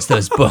actually reads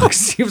those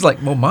books. She was like,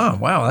 well, Mom,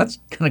 wow, that's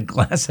kind of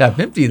glass half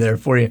empty there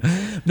for you.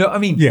 No, I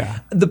mean, Yeah.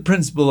 the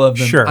principle of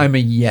them, Sure. I'm a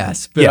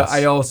yes, but Yes.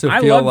 I also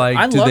I feel love, like,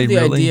 I do love they the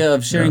really? idea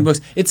of sharing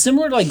books. It's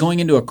similar to like going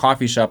into a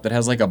coffee shop that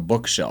has like a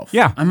bookshelf.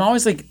 Yeah. I'm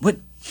always like, what?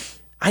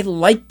 I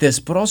like this,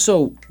 but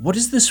also, what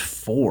is this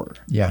for?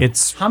 Yeah.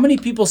 It's How many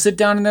people sit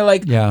down and they're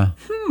like, yeah.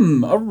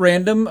 a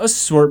random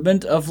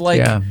assortment of like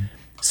Yeah.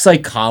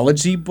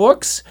 psychology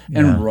books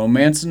and Yeah.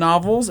 romance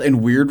novels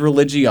and weird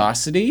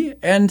religiosity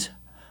and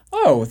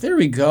there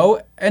we go,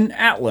 an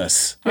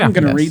atlas. I'm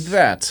gonna Yes. read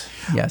that.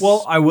 Yes.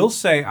 Well, I will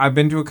say I've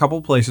been to a couple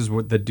places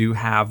that do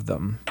have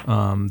them.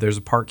 There's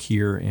a park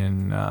here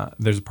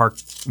there's a park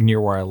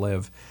near where I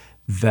live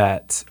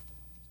that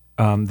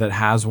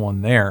has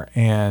one there,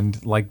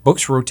 and like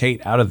books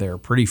rotate out of there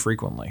pretty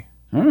frequently.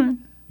 All right.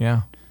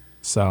 Yeah,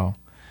 so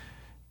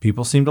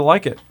people seem to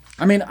like it.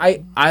 I mean,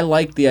 I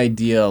like the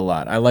idea a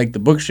lot. I like the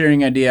book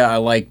sharing idea. I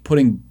like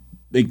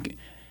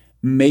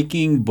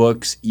making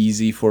books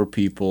easy for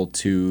people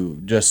to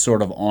just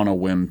sort of on a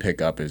whim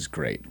pick up is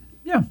great.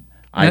 yeah.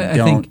 I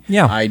think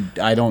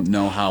I don't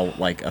know how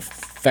like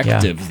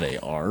effective they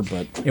are,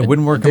 but it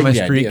wouldn't work I on my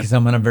dig the street idea. because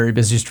I'm on a very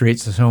busy street,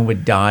 so someone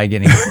would die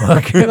getting a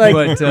book.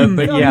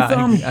 but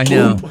yeah, I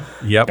know.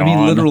 Yep. I mean,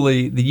 Gone.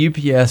 literally, the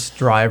UPS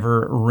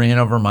driver ran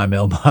over my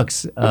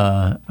mailbox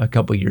a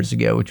couple years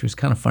ago, which was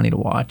kind of funny to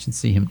watch and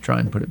see him try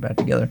and put it back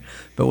together.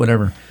 But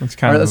whatever. That's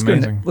kind of let's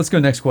amazing. Let's go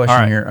next question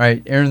All right. here. All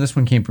right, Aaron, this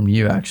one came from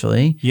you,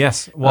 actually.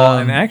 Yes. Well,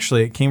 and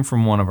actually, it came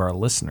from one of our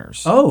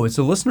listeners. Oh, it's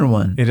a listener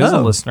one. It is a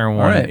Oh, listener all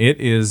one. right. It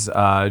is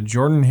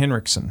Jordan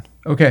Henriksen.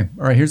 Okay.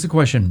 All right. Here's the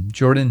question.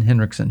 Jordan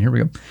Henriksen. Here we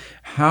go.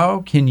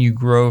 How can you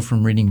grow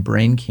from reading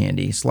brain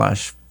candy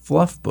 /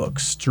 fluff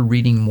books to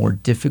reading more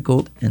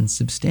difficult and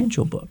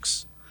substantial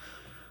books?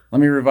 Let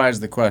me revise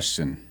the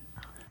question.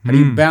 How do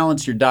you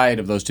balance your diet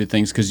of those two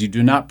things? Because you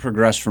do not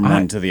progress from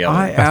one to the other.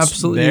 I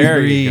absolutely there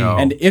agree. you go.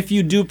 And if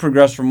you do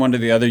progress from one to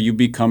the other, you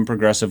become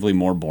progressively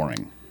more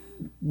boring.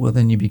 Well,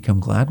 then you become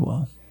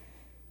Gladwell.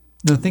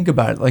 No, think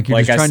about it. Like you're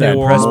Like just I trying said,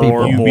 to impress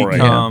more people. boring.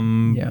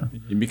 Become Yeah.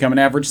 You become an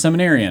average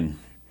seminarian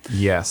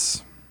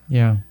yes.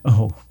 Yeah.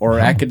 Oh. or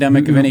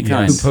academic of any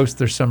kind. Who posts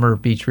their summer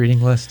beach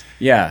reading list?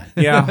 Yeah.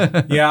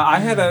 Yeah. I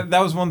had that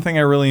was one thing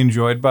I really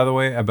enjoyed, by the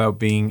way, about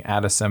being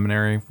at a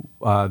seminary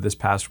this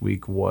past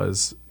week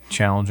was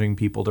challenging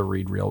people to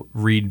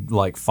read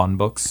like fun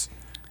books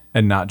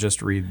and not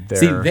just read their.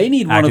 See, they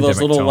need one of those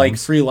academic little like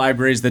tomes. free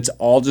libraries that's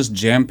all just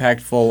jam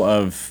packed full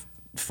of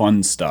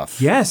fun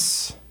stuff.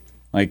 Yes.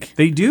 Like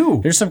They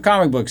do. here's some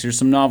comic books, here's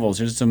some novels,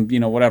 here's some,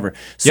 whatever.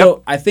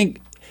 So I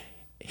think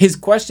his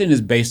question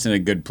is based in a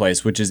good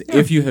place, which is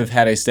if you have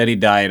had a steady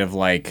diet of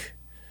like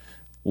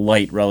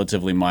light,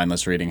 relatively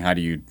mindless reading, how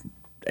do you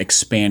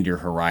expand your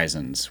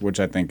horizons? Which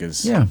I think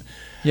is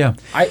Yeah.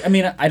 I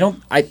mean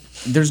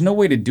there's no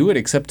way to do it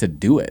except to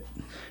do it.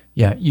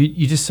 Yeah,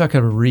 you just suck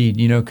at a read,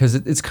 because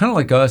it's kind of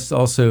like us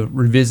also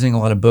revisiting a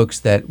lot of books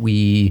that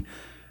we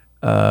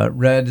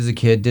read as a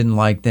kid, didn't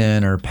like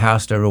then, or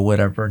passed over,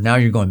 whatever. Now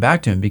you're going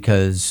back to them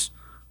because,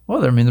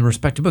 well, they're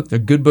respected book. They're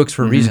good books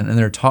for a reason, and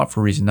they're taught for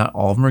a reason. Not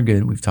all of them are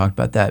good. We've talked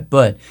about that,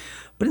 but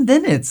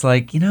then it's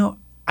like,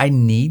 I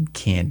need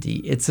candy.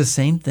 It's the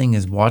same thing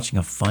as watching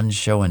a fun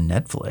show on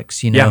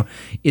Netflix.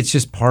 It's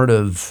just part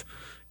of.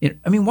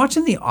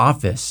 Watching The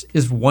Office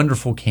is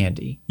wonderful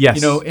candy.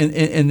 Yes.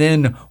 And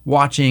then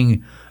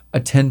watching a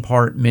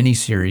 10-part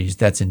miniseries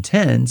that's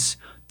intense,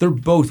 they're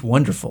both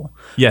wonderful.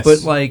 Yes.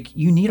 But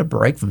you need a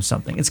break from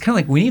something. It's kind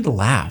of like we need to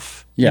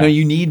laugh. Yeah.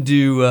 You need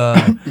to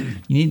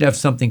have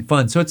something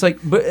fun. So it's like,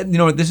 but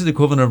this is the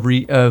equivalent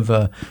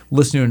of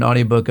listening to an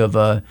audiobook of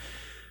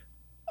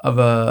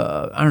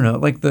I don't know,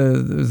 like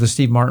the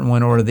Steve Martin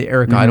one or the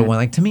Eric Idle one.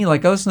 Like to me, I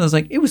listened, I was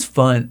like, it was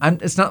fun.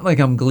 It's not like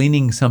I'm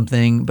gleaning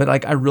something, but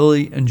I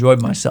really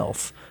enjoyed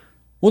myself.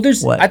 Well,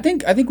 there's What? I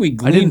think we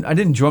glean. I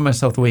didn't enjoy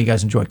myself the way you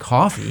guys enjoy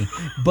coffee,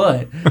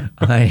 but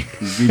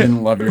You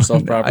didn't love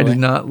yourself properly. I did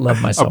not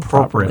love myself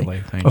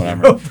Appropriately. Thank you.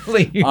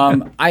 properly.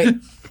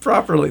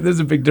 Properly. There's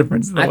a big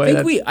difference in the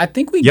way I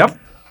think we. Yep.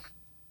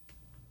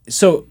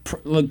 So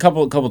a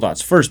couple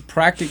thoughts. First,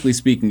 practically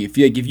speaking, if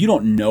you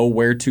don't know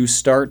where to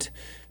start,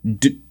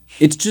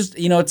 it's just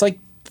it's like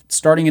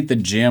starting at the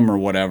gym or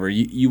whatever.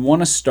 You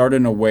want to start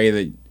in a way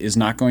that is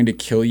not going to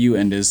kill you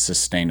and is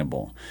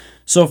sustainable.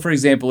 So, for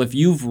example, if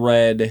you've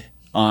read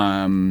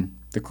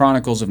the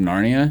Chronicles of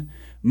Narnia,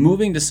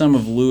 moving to some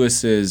of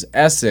Lewis's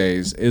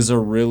essays is a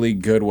really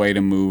good way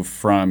to move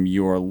from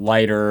your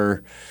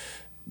lighter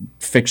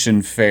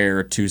fiction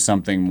fare to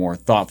something more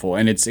thoughtful,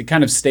 and it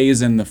kind of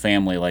stays in the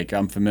family. Like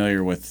I'm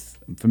familiar with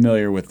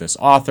this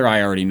author.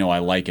 I already know I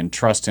like and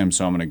trust him,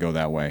 so I'm going to go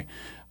that way.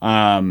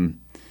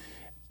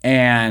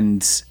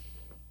 And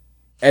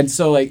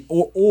so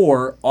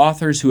or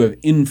authors who have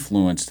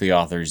influenced the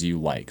authors you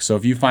like. So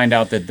if you find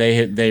out that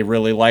they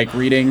really like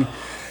reading,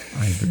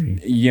 I agree.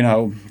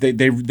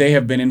 They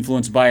have been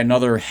influenced by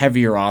another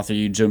heavier author.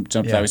 You jump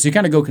that way. So you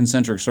kind of go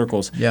concentric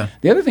circles. Yeah.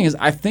 The other thing is,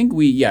 I think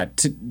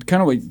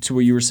to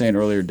what you were saying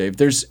earlier, Dave.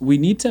 We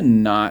need to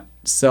not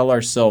sell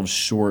ourselves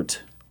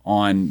short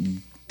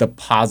on the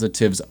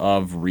positives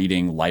of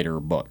reading lighter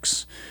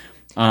books.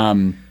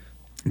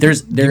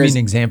 Give me an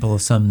example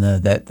of some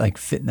that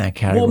fit in that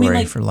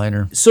category for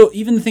lighter. So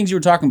even the things you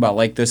were talking about,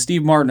 like the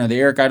Steve Martin or the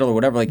Eric Idle or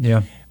whatever,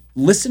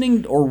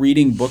 listening or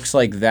reading books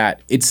like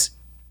that,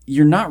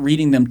 you're not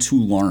reading them to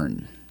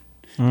learn.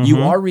 Mm-hmm.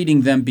 You are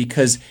reading them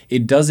because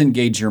it does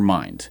engage your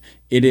mind.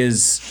 It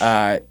is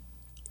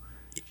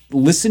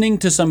listening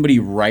to somebody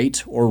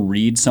write or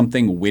read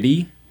something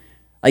witty.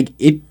 Like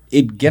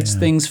it gets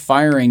things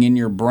firing in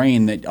your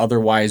brain that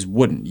otherwise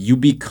wouldn't. You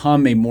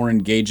become a more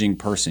engaging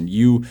person.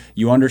 You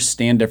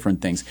understand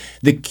different things.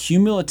 The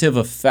cumulative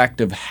effect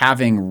of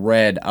having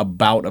read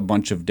about a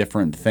bunch of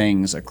different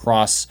things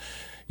across,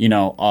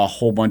 a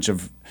whole bunch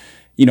of,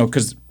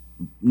 because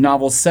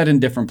novels set in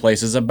different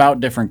places, about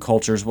different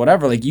cultures,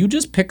 whatever. You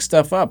just pick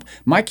stuff up.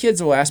 My kids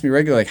will ask me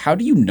regularly, how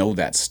do you know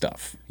that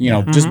stuff?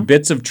 Just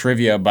bits of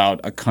trivia about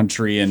a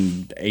country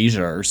in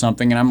Asia or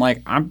something. And I'm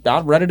like,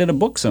 I read it in a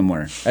book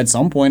somewhere at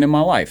some point in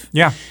my life.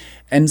 Yeah.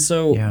 And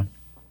so,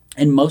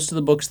 and most of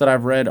the books that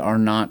I've read are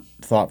not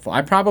thoughtful.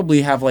 I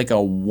probably have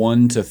a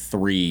 1 to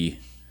 3.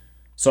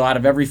 So out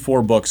of every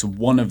 4 books,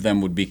 1 of them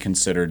would be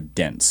considered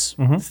dense.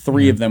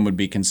 3 of them would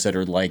be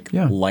considered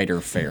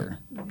lighter fare.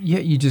 Yeah,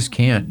 you just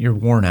can't. You're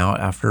worn out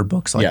after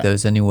books like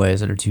those anyways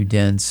that are too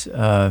dense.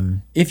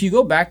 If you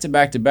go back to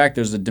back to back,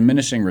 there's a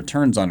diminishing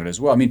returns on it as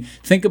well. I mean,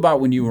 think about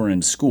when you were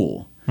in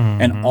school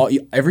and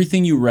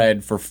everything you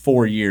read for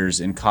 4 years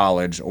in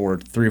college or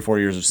 3 or 4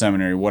 years of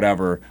seminary,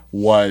 whatever,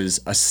 was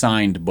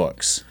assigned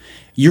books.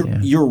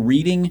 You're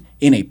reading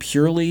in a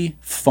purely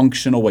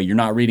functional way. You're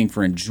not reading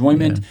for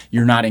enjoyment.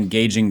 You're not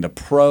engaging the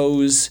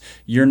prose.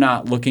 You're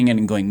not looking at it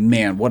and going,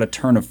 man, what a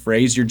turn of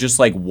phrase. You're just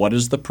like, what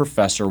does the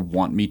professor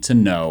want me to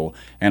know?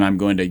 And I'm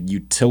going to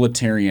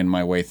utilitarian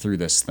my way through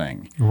this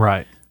thing.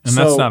 Right. And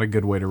that's not a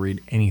good way to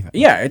read anything.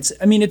 Yeah,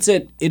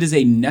 it is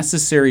a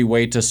necessary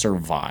way to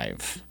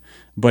survive,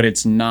 but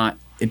it's not.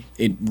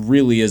 It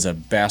really is a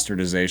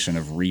bastardization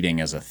of reading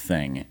as a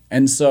thing.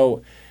 And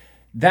so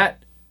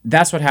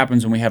that's what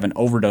happens when we have an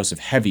overdose of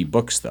heavy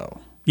books,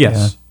 though.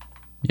 Yes.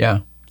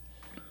 Yeah.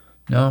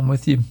 No, I'm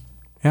with you.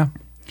 Yeah.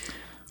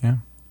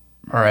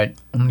 All right.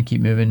 I'm going to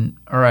keep moving.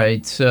 All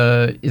right.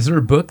 Is there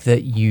a book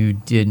that you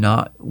did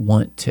not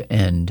want to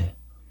end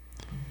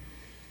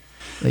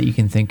that you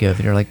can think of?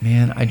 You're like,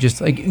 man, I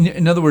just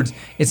in other words,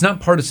 it's not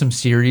part of some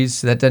series,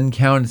 so that doesn't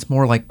count. It's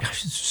more like,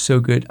 gosh, it's so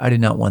good. I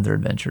did not want their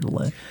adventure to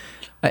live.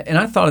 And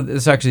I thought of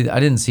this actually. I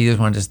didn't see this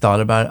one. I just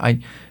thought about it.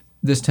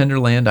 This Tender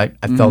Land, I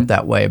felt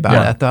that way about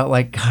it. I thought,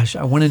 like, gosh,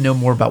 I want to know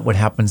more about what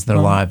happens in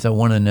their lives. I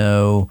want to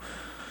know.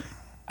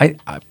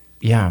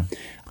 Yeah.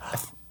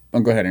 Oh,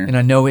 go ahead, Aaron. And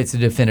I know it's a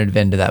definitive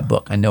end to that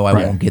book. I know I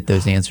won't get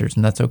those answers,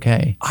 and that's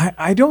okay.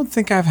 I don't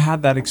think I've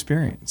had that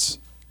experience.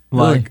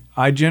 Really? Like,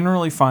 I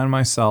generally find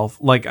myself,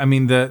 like, I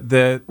mean,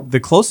 the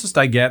closest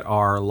I get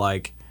are,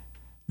 like,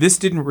 this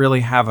didn't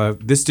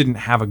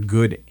have a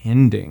good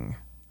ending.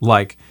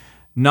 Like,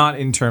 not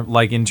in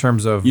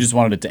terms of... You just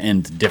wanted it to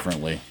end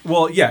differently.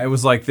 Well, yeah, it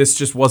was like this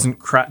just wasn't...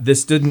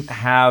 this didn't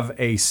have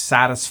a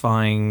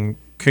satisfying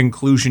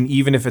conclusion,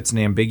 even if it's an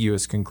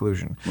ambiguous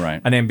conclusion.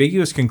 Right. An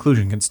ambiguous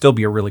conclusion can still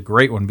be a really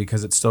great one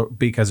because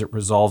it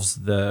resolves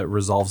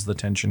the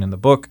tension in the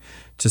book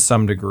to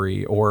some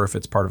degree, or if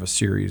it's part of a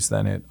series,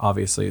 then it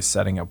obviously is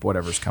setting up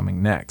whatever's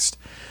coming next.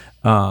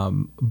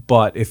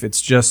 But if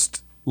it's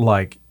just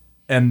like...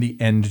 and the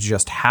end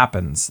just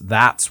happens,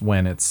 that's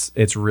when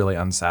it's really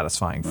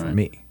unsatisfying for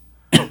me.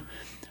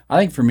 I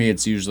think for me,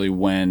 it's usually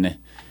when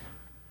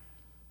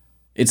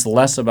it's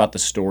less about the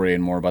story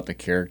and more about the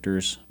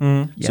characters.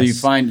 Yes. So you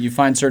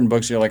find certain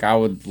books you're like, I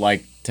would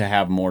like to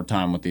have more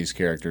time with these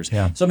characters.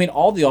 Yeah. So I mean,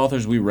 all the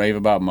authors we rave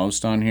about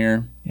most on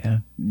here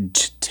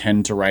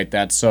tend to write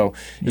that. So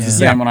it's the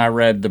same when I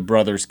read The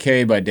Brothers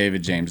K by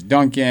David James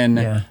Duncan,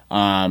 To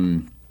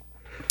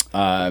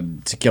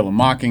Kill a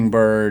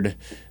Mockingbird,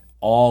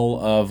 all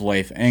of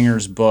Leif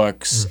Enger's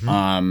books.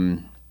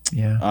 Lonesome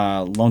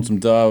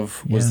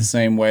Dove was the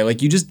same way.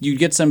 Like you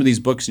get some of these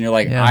books and you're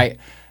like,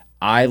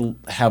 I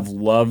have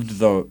loved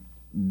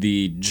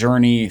the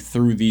journey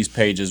through these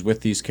pages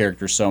with these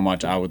characters so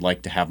much. I would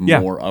like to have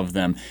more of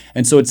them.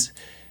 And so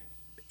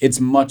it's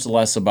much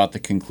less about the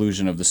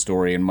conclusion of the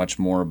story and much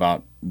more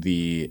about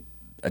the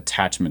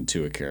attachment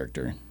to a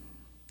character.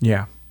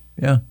 Yeah.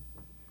 Yeah.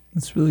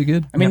 That's really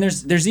good. I mean,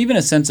 there's even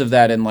a sense of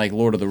that in like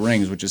Lord of the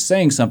Rings, which is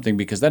saying something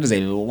because that is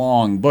a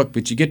long book.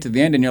 But you get to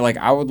the end and you're like,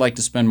 I would like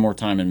to spend more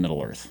time in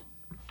Middle Earth.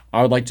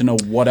 I would like to know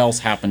what else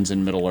happens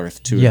in Middle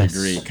Earth to a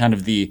degree. Kind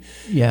of the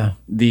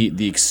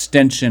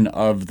extension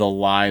of the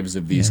lives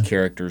of these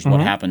characters,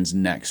 what happens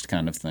next,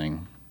 kind of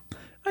thing.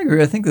 I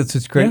agree. I think that's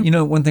what's great. Yeah. You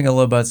know, one thing I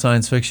love about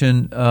science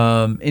fiction,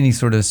 any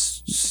sort of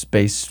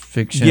space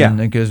fiction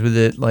that goes with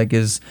it, like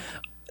is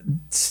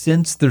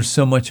since there's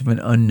so much of an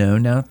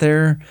unknown out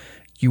there,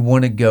 you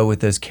want to go with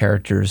those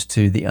characters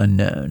to the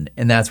unknown.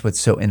 And that's what's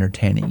so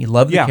entertaining. You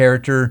love the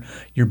character,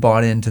 you're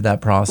bought into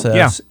that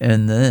process,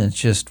 and then it's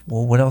just,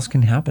 well, what else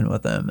can happen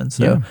with them? And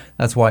so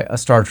that's why a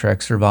Star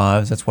Trek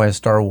survives. That's why a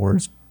Star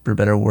Wars, for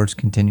better or worse,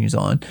 continues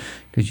on,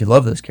 because you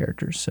love those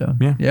characters. So,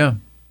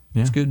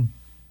 it's good.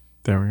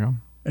 There we go.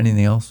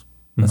 Anything else?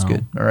 That's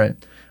good. All right.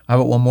 How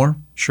about one more?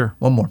 Sure.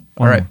 One more.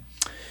 All right.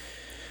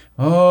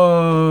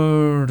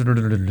 Oh,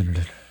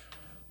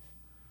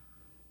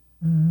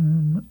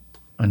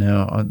 I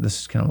know.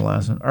 This is kind of the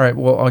last one. All right.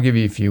 Well, I'll give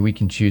you a few. We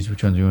can choose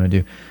which ones we want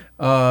to do.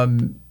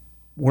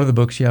 What are the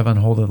books you have on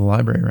hold at the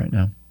library right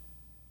now?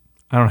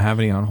 I don't have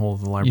any on hold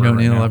at the library. You don't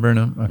need a library?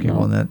 No? Okay.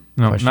 Well, that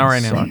question not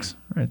right sucks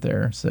right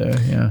there. So,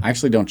 yeah. I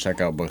actually don't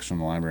check out books from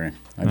the library.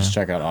 I just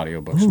check out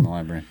audiobooks from the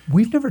library.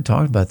 We've never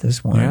talked about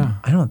this one. Yeah.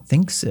 I don't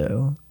think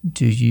so.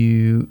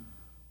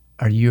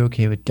 Are you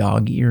okay with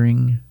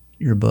dog-earing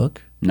your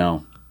book?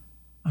 No.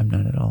 I'm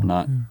not at all.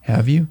 Not.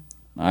 Have you?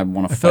 I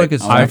want to fight.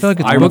 I feel like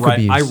it's book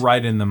abuse. I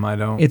write in them. I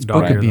don't. It's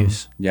book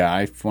abuse. Yeah,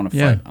 I want to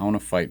fight. I want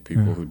to fight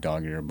people who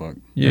dog ear a book.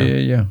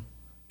 Yeah.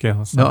 Okay,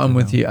 let's no, I'm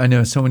with you. I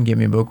know someone gave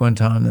me a book one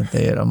time that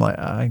they had. I'm like,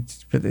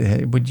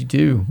 what'd you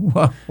do?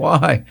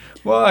 Why?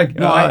 God.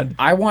 No,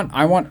 I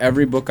want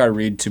every book I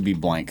read to be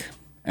blank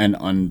and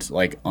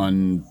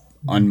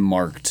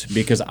unmarked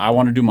because I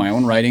want to do my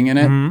own writing in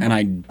it, and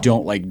I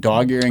don't like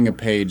dog earing a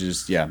page.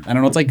 I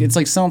don't know. It's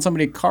like selling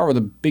somebody a car with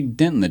a big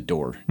dent in the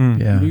door.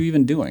 Yeah. What are you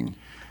even doing?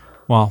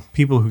 Well,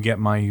 people who get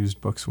my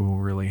used books will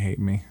really hate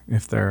me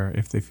if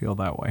they feel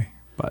that way.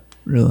 But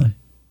really,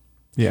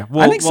 yeah.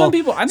 Well, I think some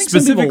people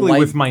specifically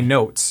with my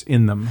notes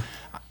in them.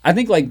 I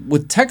think like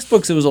with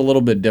textbooks, it was a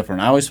little bit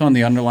different. I always found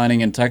the underlining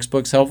in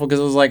textbooks helpful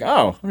because it was like,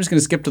 oh, I'm just going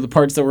to skip to the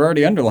parts that were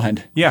already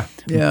underlined. Yeah.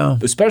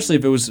 Especially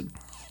if it was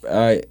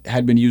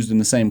had been used in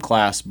the same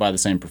class by the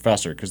same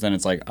professor, because then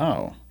it's like,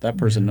 oh, that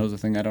person knows a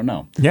thing I don't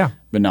know. Yeah.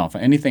 But no, for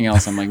anything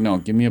else, I'm like, no,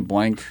 give me a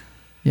blank.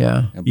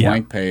 A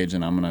blank page,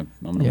 and I'm gonna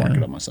mark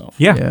it up myself.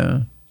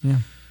 Yeah.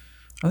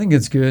 I think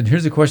it's good.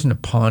 Here's a question to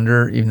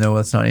ponder, even though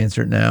let's not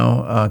answer it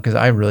now, because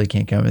I really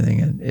can't come anything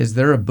in. Is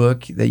there a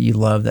book that you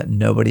love that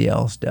nobody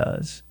else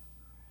does?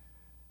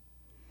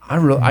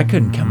 I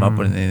couldn't come up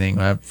with anything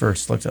when I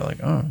first looked at it.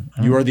 Like, oh,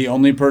 you are the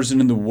only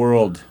person in the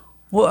world.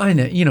 Well, I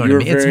know. You know what I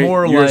mean. It's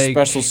more you're like a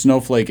special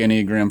snowflake,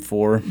 Enneagram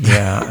 4.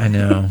 Yeah, I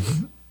know.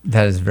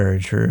 That is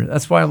very true.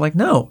 That's why I'm like,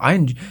 no. I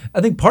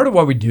think part of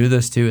why we do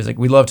this too is like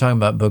we love talking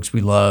about books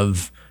we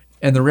love,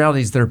 and the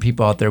reality is there are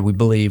people out there we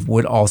believe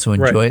would also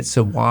enjoy it.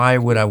 So why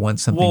would I want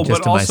something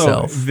just to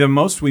myself? The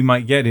most we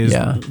might get is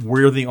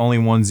we're the only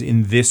ones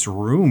in this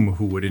room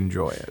who would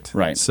enjoy it.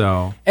 Right.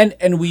 So and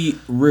we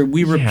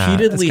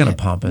repeatedly that's kind of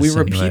pompous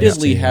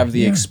have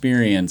the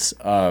experience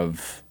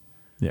of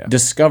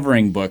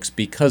discovering books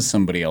because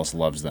somebody else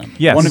loves them.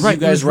 Yes. One of Right, you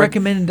guys it was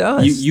recommended to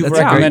us. You've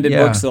That's recommended great.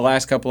 Yeah. books the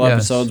last couple Yes.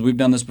 episodes. We've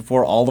done this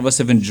before. All of us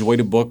have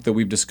enjoyed a book that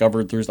we've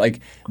discovered through.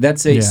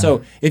 That's a Yeah.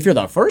 So if you're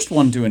the first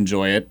one to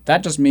enjoy it,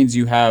 that just means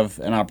you have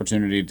an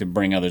opportunity to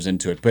bring others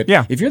into it. But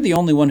if you're the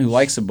only one who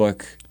likes a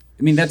book,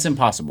 I mean, that's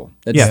impossible.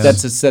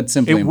 That's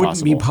simply It impossible.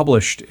 wouldn't be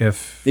published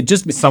if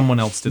someone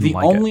else didn't The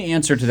like it. only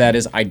answer to that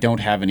is I don't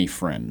have any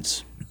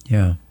friends.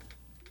 Yeah.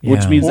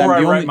 Which means Or I'm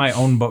I the write only... my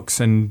own books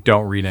and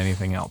don't read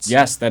anything else.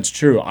 Yes, that's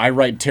true. I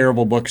write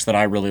terrible books that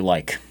I really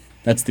like.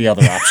 That's the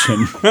other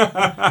option.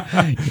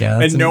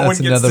 Yeah. And no one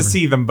gets to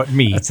see them but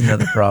me. That's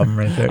another problem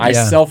right there. I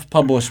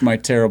self-publish my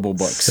terrible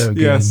books. So good.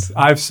 Yes,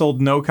 I've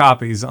sold no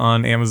copies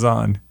on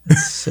Amazon.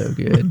 So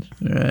good.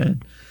 All right.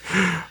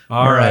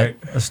 All right.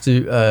 Let's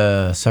do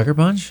Sucker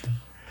Punch.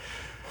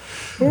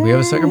 Do we have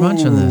a Sucker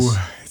Punch on this?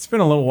 It's been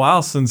a little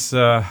while since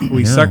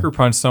we sucker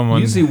punched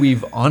someone. Usually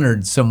we've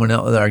honored someone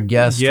else, our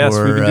guest, Yes,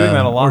 or, we've been doing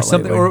that a lot or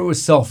something, lately. or it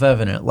was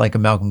self-evident, like a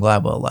Malcolm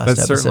Gladwell last That's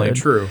episode. certainly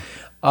true.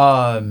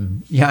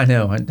 Yeah, I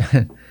know.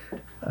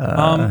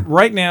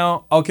 Right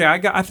now, okay,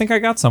 I think I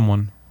got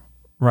someone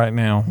right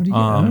now.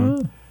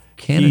 Candidate.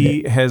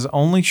 He has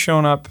only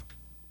shown up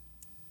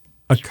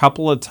a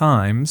couple of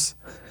times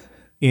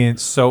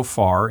so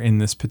far in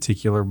this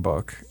particular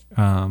book.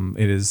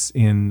 It is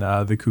in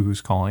The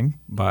Cuckoo's Calling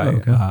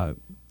by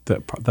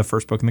the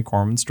first book in the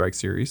Corman Strike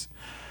series.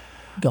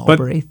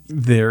 Galbraith.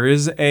 But there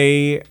is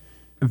a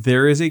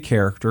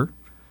character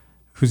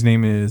whose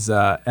name is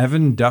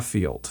Evan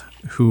Duffield,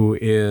 who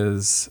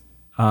is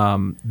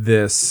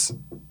this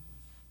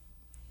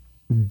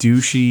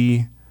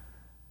douchey,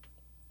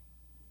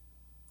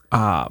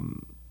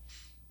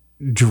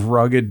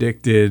 drug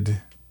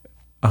addicted.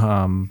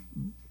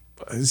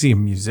 Is he a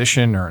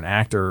musician or an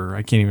actor?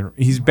 I can't even.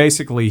 He's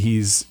basically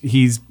he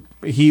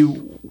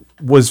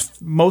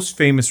was most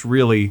famous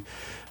really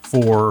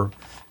for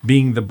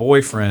being the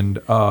boyfriend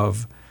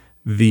of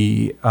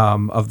the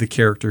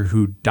character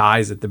who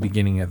dies at the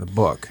beginning of the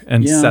book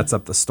and sets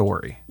up the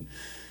story.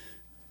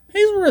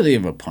 He's worthy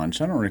of a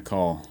punch. I don't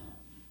recall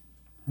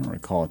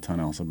a ton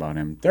else about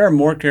him. There are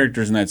more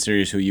characters in that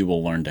series who you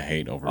will learn to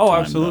hate over time. Oh,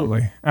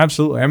 absolutely.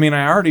 Absolutely. I mean,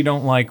 I already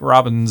don't like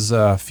Robin's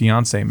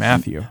fiance,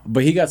 Matthew.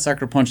 But he got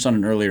sucker punched on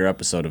an earlier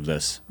episode of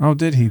this. Oh,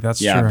 did he? That's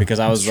true. Because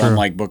I was That's on true.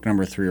 like book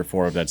number 3 or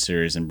 4 of that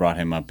series and brought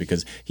him up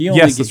because he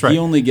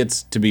only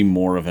gets to be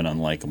more of an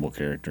unlikable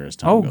character as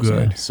time goes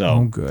on.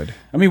 So, good.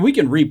 I mean, we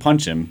can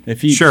re-punch him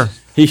if he. Sure.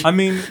 He, I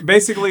mean,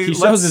 basically, he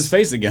shows his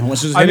face again.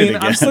 Let's just. I hit it mean,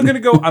 again. I'm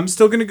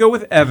still gonna go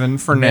with Evan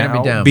for Man now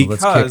me down, but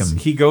let's kick because him.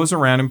 he goes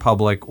around in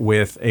public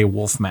with a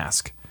wolf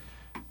mask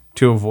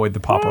to avoid the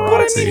paparazzi.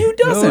 But I mean, who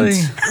doesn't?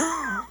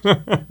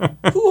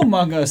 Who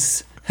among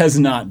us has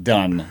not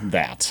done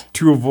that?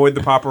 To avoid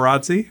the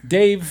paparazzi,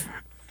 Dave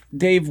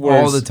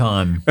wears all the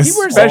time. He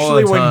wears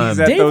especially all the when time. he's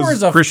at Dave wears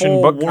those a Christian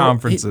full book wolf-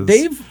 conferences.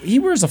 He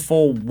wears a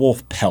full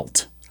wolf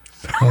pelt,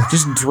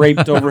 just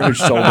draped over his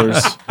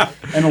shoulders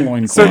and a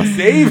loincloth. So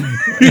Dave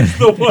is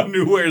the one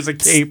who wears a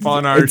cape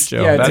on our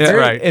show. yeah, it's That's very-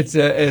 right. It's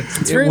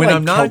very when like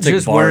I'm not Celtic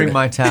just bard. wearing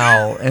my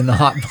towel in the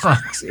hot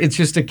box. It's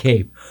just a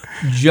cape,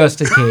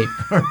 just a cape.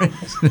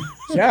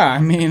 Yeah, I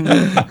mean,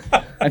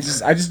 I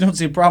just don't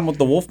see a problem with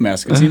the wolf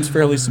mask. It seems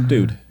fairly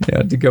subdued.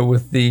 Yeah, to go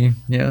with the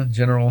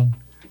general.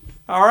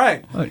 All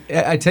right.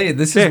 I tell you,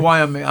 this is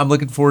why I'm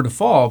looking forward to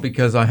fall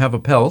because I have a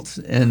pelt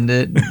and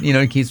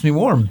it keeps me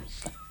warm.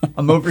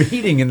 I'm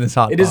overheating in this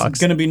hot It is box.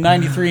 going to be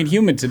 93 and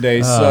humid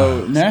today,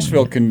 so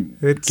Nashville can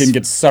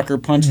get sucker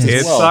punched as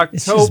It's well.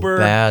 It's just October.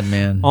 bad,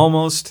 man.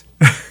 Almost.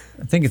 I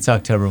think it's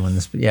October when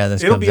this. Yeah,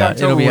 this It'll comes be out.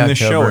 October when this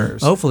show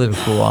airs. Hopefully,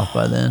 it'll cool off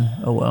by then.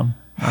 Oh well.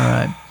 All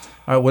right.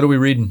 What are we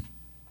reading?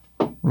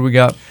 What do we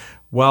got?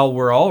 Well,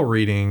 we're all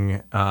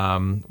reading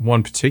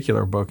one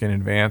particular book in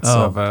advance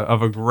of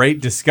a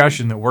great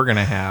discussion that we're going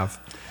to have.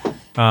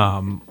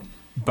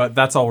 But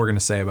that's all we're going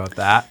to say about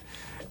that.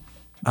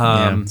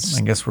 I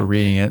guess we're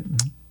reading it.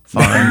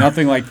 Fine.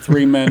 Nothing like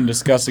 3 men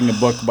discussing a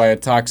book by a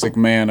toxic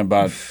man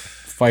about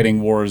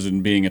fighting wars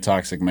and being a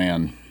toxic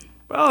man.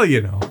 Well,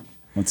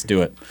 Let's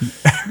do it.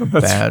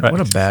 Bad.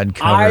 What a bad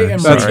cover. I am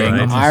That's reading.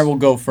 right. I will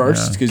go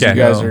first because Okay. you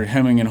guys Go. are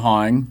hemming and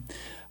hawing.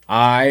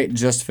 I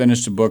just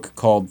finished a book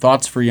called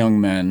Thoughts for Young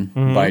Men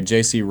by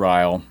J.C.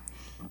 Ryle.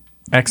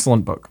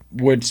 excellent book.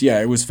 Which,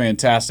 it was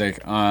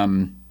fantastic.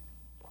 So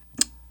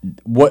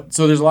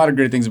there's a lot of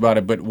great things about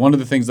it, but one of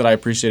the things that I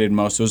appreciated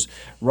most was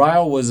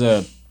Ryle was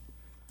a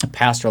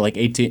pastor like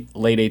late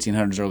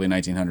 1800s, early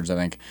 1900s, I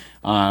think.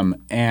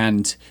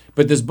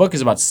 But this book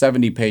is about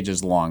 70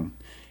 pages long,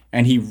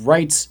 and he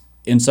writes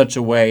in such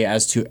a way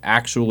as to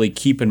actually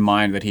keep in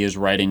mind that he is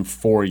writing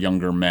for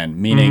younger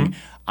men, meaning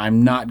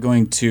I'm not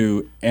going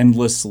to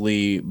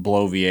endlessly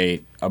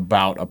bloviate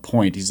about a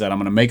point. He said, I'm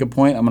going to make a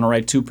point, I'm going to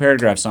write 2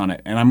 paragraphs on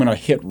it, and I'm going to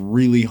hit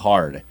really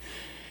hard.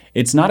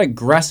 it's not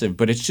aggressive,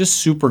 but it's just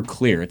super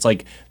clear. It's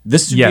like,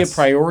 this should be a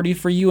priority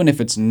for you, and if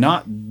it's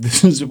not,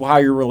 this is how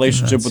your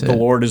relationship with the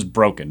Lord is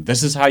broken.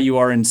 This is how you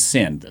are in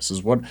sin. This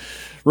is what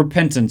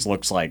repentance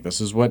looks like.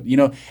 This is what,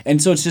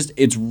 and so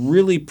it's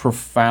really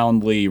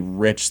profoundly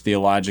rich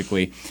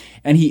theologically,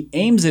 and he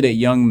aims it at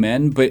young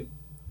men, but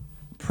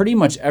pretty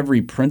much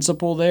every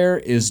principle there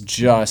is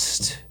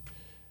just,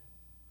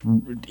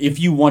 if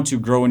you want to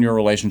grow in your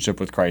relationship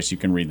with Christ, you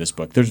can read this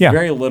book. There's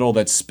very little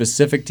that's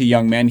specific to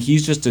young men. He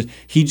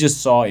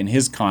just saw in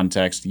his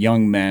context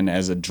young men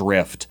as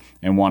adrift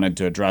and wanted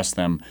to address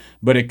them,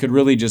 but it could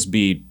really just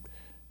be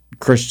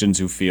Christians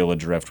who feel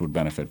adrift would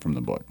benefit from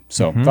the book.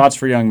 So Thoughts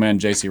for Young Men,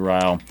 J.C.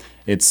 Ryle.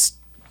 It's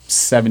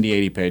 70,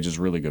 80 pages,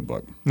 really good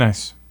book.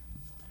 Nice.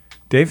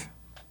 Dave?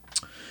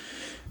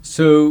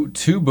 So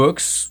 2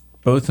 books,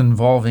 both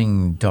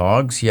involving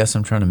dogs. Yes,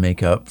 I'm trying to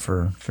make up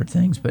for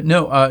things, but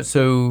no. I'm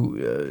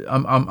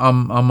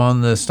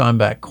on the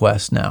Steinbeck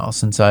quest now,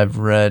 since I've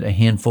read a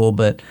handful,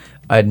 but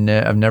I've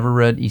never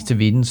read East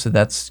of Eden, so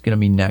that's going to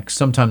be next.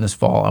 Sometime this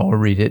fall, I will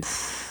read it.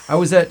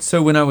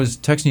 When I was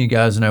texting you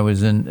guys and I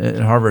was at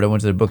Harvard, I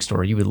went to the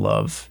bookstore. You would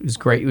love. It was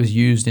great. It was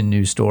used in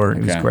News Store.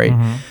 It was great.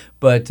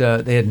 But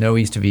they had no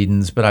East of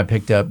Edens, but I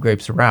picked up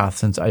Grapes of Wrath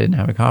since I didn't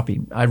have a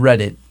copy. I read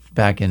it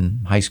back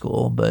in high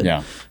school, but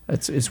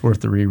it's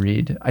worth the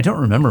reread. I don't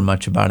remember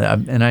much about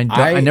it, and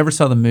I never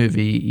saw the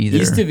movie either.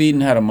 East of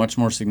Eden had a much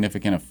more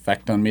significant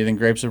effect on me than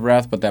Grapes of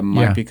Wrath, but that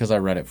might be because I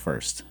read it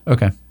first.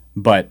 Okay.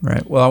 But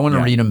right. Well, I want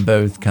to read them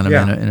both kind of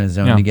in a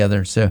zone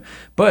together. So,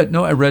 but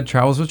no, I read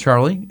Travels with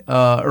Charlie,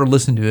 or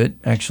listened to it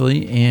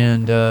actually,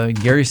 and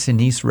Gary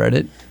Sinise read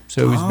it.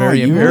 So it was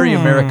very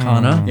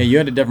Americana. Yeah, you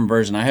had a different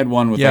version. I had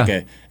one with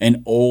like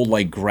an old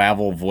like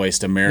gravel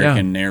voiced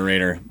American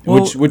narrator,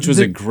 which was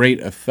a great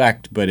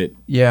effect, but it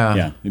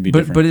it'd be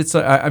different. But it's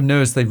I've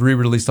noticed they've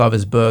re-released all of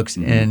his books,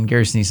 and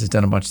Gary Sinise has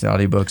done a bunch of the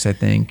audiobooks, I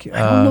think.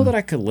 I don't know that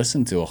I could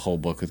listen to a whole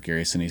book with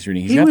Gary Sinise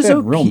reading. He's got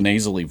that real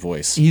nasally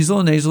voice. He's a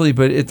little nasally,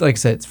 but it's like I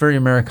said, it's very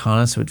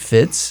Americana, so it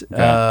fits.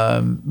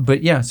 Okay.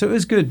 But yeah, so it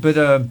was good. But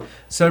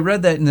so I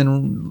read that, and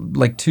then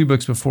like 2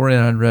 books before it,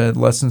 I read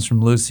Lessons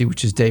from Lucy,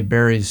 which is Dave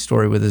Barry's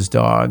story with his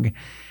dog.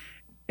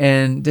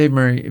 And Dave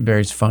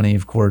Barry's funny,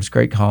 of course,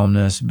 great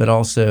columnist, but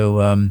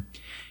also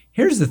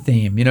here's the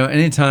theme.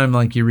 Anytime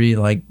like you read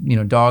like,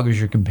 dog is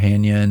your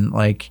companion,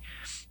 like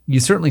you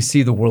certainly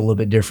see the world a little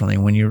bit differently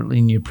when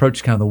you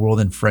approach kind of the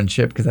world in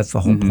friendship, because that's the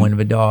whole point of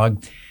a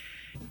dog.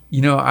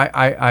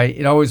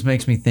 It always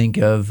makes me think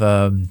of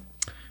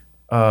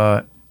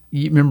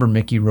you remember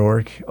Mickey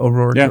Rourke?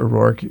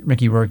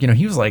 Mickey Rourke.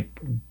 He was like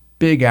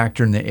big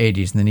actor in the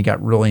 80s, and then he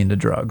got really into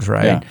drugs,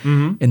 right?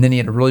 Yeah. And then he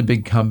had a really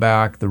big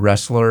comeback, The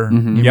Wrestler, you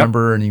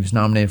remember, and he was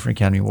nominated for an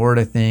Academy Award,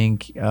 I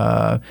think.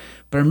 But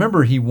I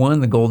remember he won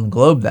the Golden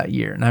Globe that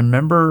year, and I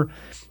remember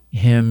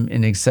him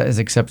in his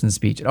acceptance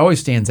speech. It always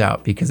stands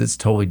out because it's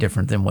totally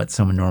different than what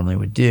someone normally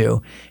would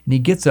do. And he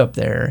gets up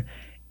there,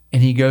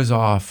 and he goes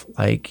off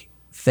like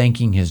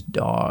thanking his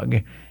dog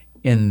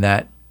in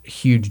that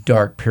huge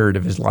dark period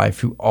of his life,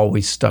 who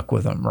always stuck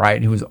with him,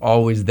 right? Who was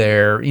always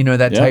there,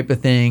 that type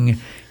of thing.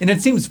 And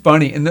it seems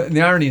funny. And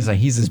the irony is like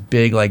he's this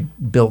big, like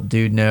built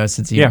dude now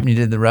since he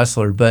did The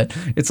Wrestler, but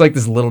it's like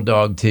this little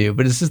dog too.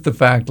 But it's just the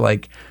fact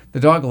like the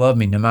dog loved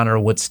me no matter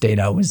what state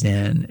I was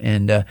in.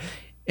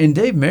 And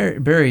Dave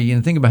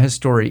Barry, think about his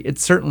story. It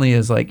certainly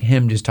is like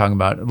him just talking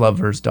about love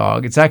for his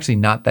dog. It's actually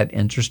not that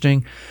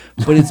interesting,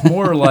 but it's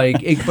more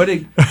like, but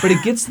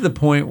it gets to the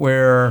point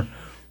where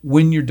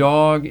when your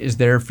dog is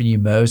there for you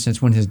most, and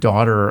it's when his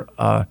daughter,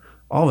 all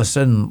of a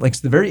sudden, like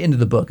it's the very end of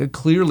the book,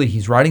 clearly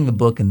he's writing the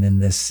book and then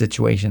this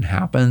situation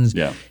happens.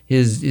 Yeah.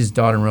 His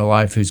daughter in real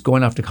life, who's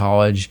going off to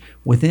college,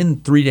 within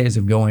 3 days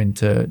of going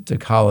to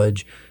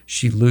college,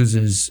 she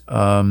loses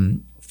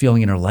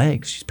feeling in her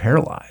legs. She's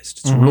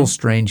paralyzed. It's a real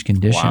strange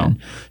condition. Wow.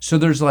 So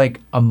there's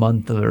like a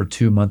month or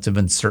 2 months of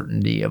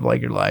uncertainty of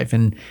like your life.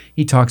 And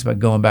he talks about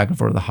going back and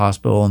forth to the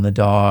hospital and the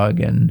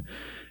dog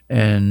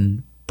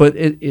but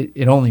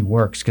it only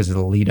works because of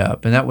the lead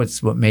up. And that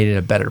was what made it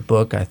a better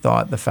book, I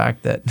thought. The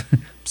fact that,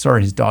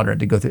 sorry, his daughter had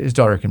to go through. His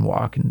daughter can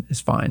walk and is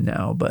fine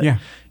now. But it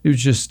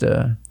was just,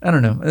 I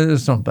don't know. It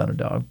was something about a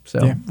dog. So,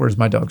 whereas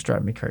my dog's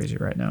driving me crazy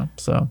right now.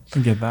 So I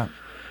get that.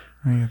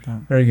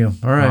 There you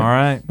go. All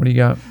right. What do you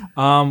got?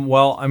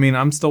 Well, I mean,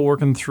 I'm still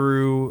working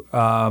through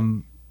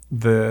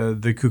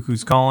the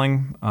Cuckoo's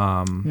Calling.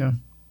 By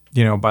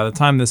the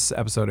time this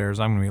episode airs,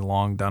 I'm going to be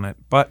long done it.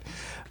 But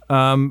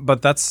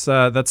that's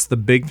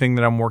the big thing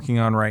that I'm working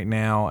on right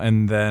now.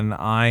 And then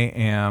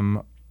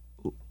I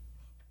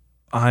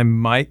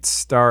might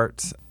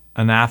start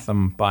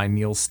Anathema by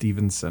Neil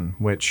Stevenson,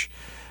 which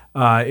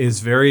is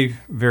very,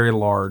 very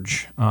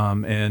large.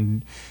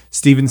 And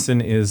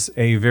Stevenson is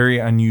a very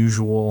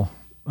unusual,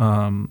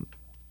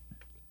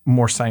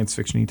 more science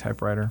fiction-y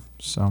type writer.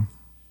 So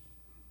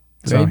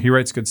he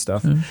writes good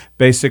stuff. Mm-hmm.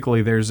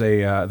 Basically, there's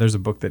a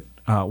book that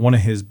one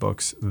of his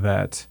books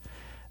that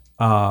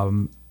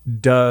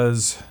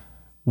does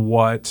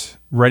what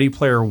Ready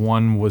Player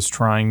One was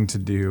trying to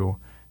do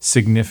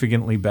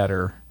significantly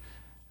better.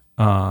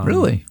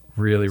 Really?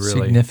 really,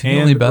 really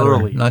significantly and better,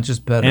 early, not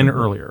just better, and but-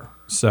 earlier.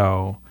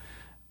 So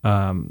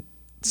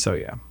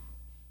yeah.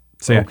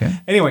 Okay.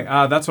 Anyway,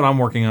 that's what I'm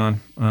working on,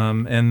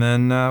 and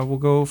then we'll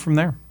go from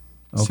there.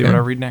 See Okay. what I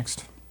read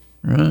next.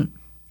 Right.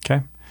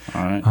 Okay.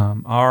 All right.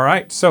 All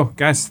right. So,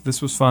 guys,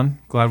 this was fun.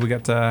 Glad we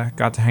got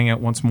to hang out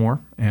once more.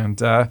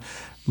 And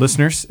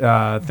listeners,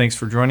 thanks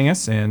for joining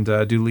us. And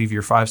do leave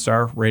your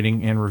 5-star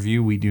rating and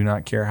review. We do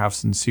not care how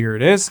sincere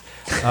it is,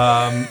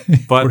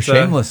 but Or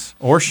shameless.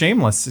 or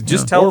shameless.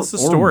 Just tell us a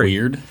story.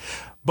 Or weird.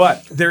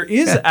 But there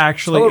is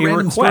actually Tell a a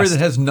random story request. that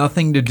has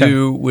nothing to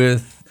do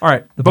with All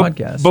right, the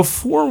podcast.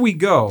 Before we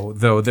go,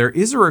 though, there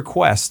is a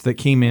request that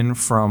came in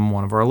from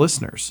one of our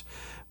listeners,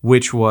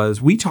 which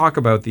was we talk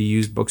about the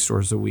used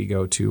bookstores that we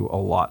go to a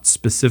lot.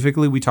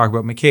 Specifically, we talk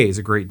about McKay's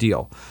a great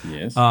deal.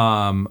 Yes.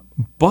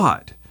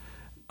 But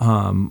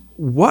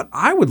what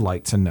I would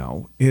like to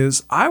know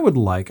is I would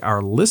like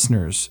our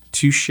listeners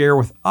to share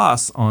with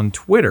us on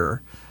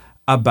Twitter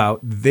about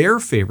their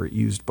favorite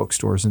used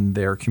bookstores in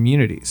their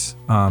communities,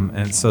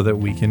 and so that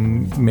we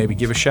can maybe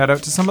give a shout out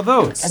to some of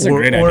those. That's a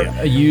great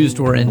idea. Or used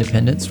or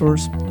independent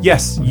stores.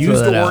 Yes,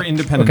 used that or out.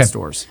 independent Okay.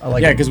 stores. I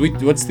like Yeah, it. because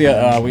what's the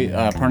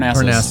Parnassus?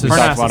 Parnassus. We talk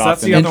Parnassus, about that's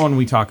often. the other one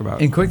we talk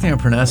about. And quick thing on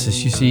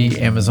Parnassus, you see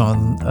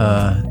Amazon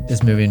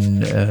is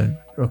moving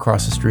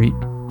across the street.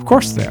 Of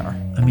course they are.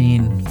 I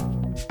mean,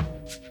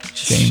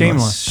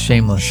 shameless.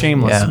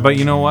 Yeah. But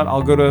you know what?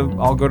 I'll go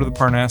to the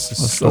Parnassus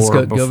store Let's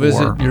go before.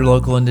 visit your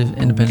local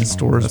independent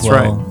store as That's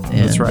well. right. And,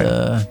 That's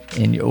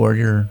right. Or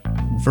your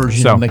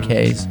version So, of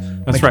McKay's.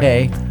 that's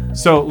McKay. right.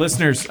 So,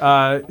 listeners,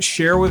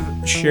 share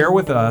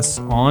with us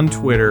on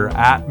Twitter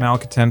at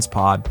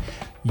MalcontentsPod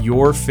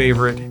your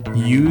favorite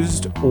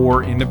used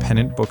or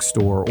independent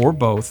bookstore or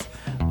both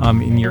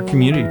in your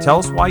community. Tell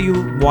us why you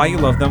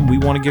love them. We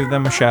want to give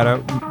them a shout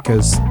out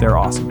because they're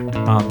awesome.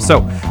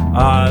 So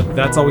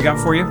that's all we got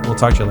for you. We'll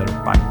talk to you later.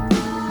 Bye.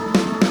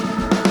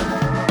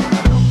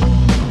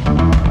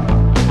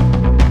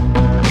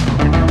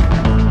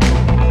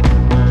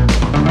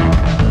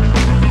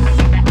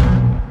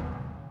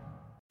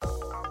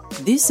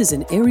 This is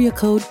an Area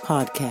Code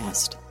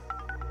Podcast.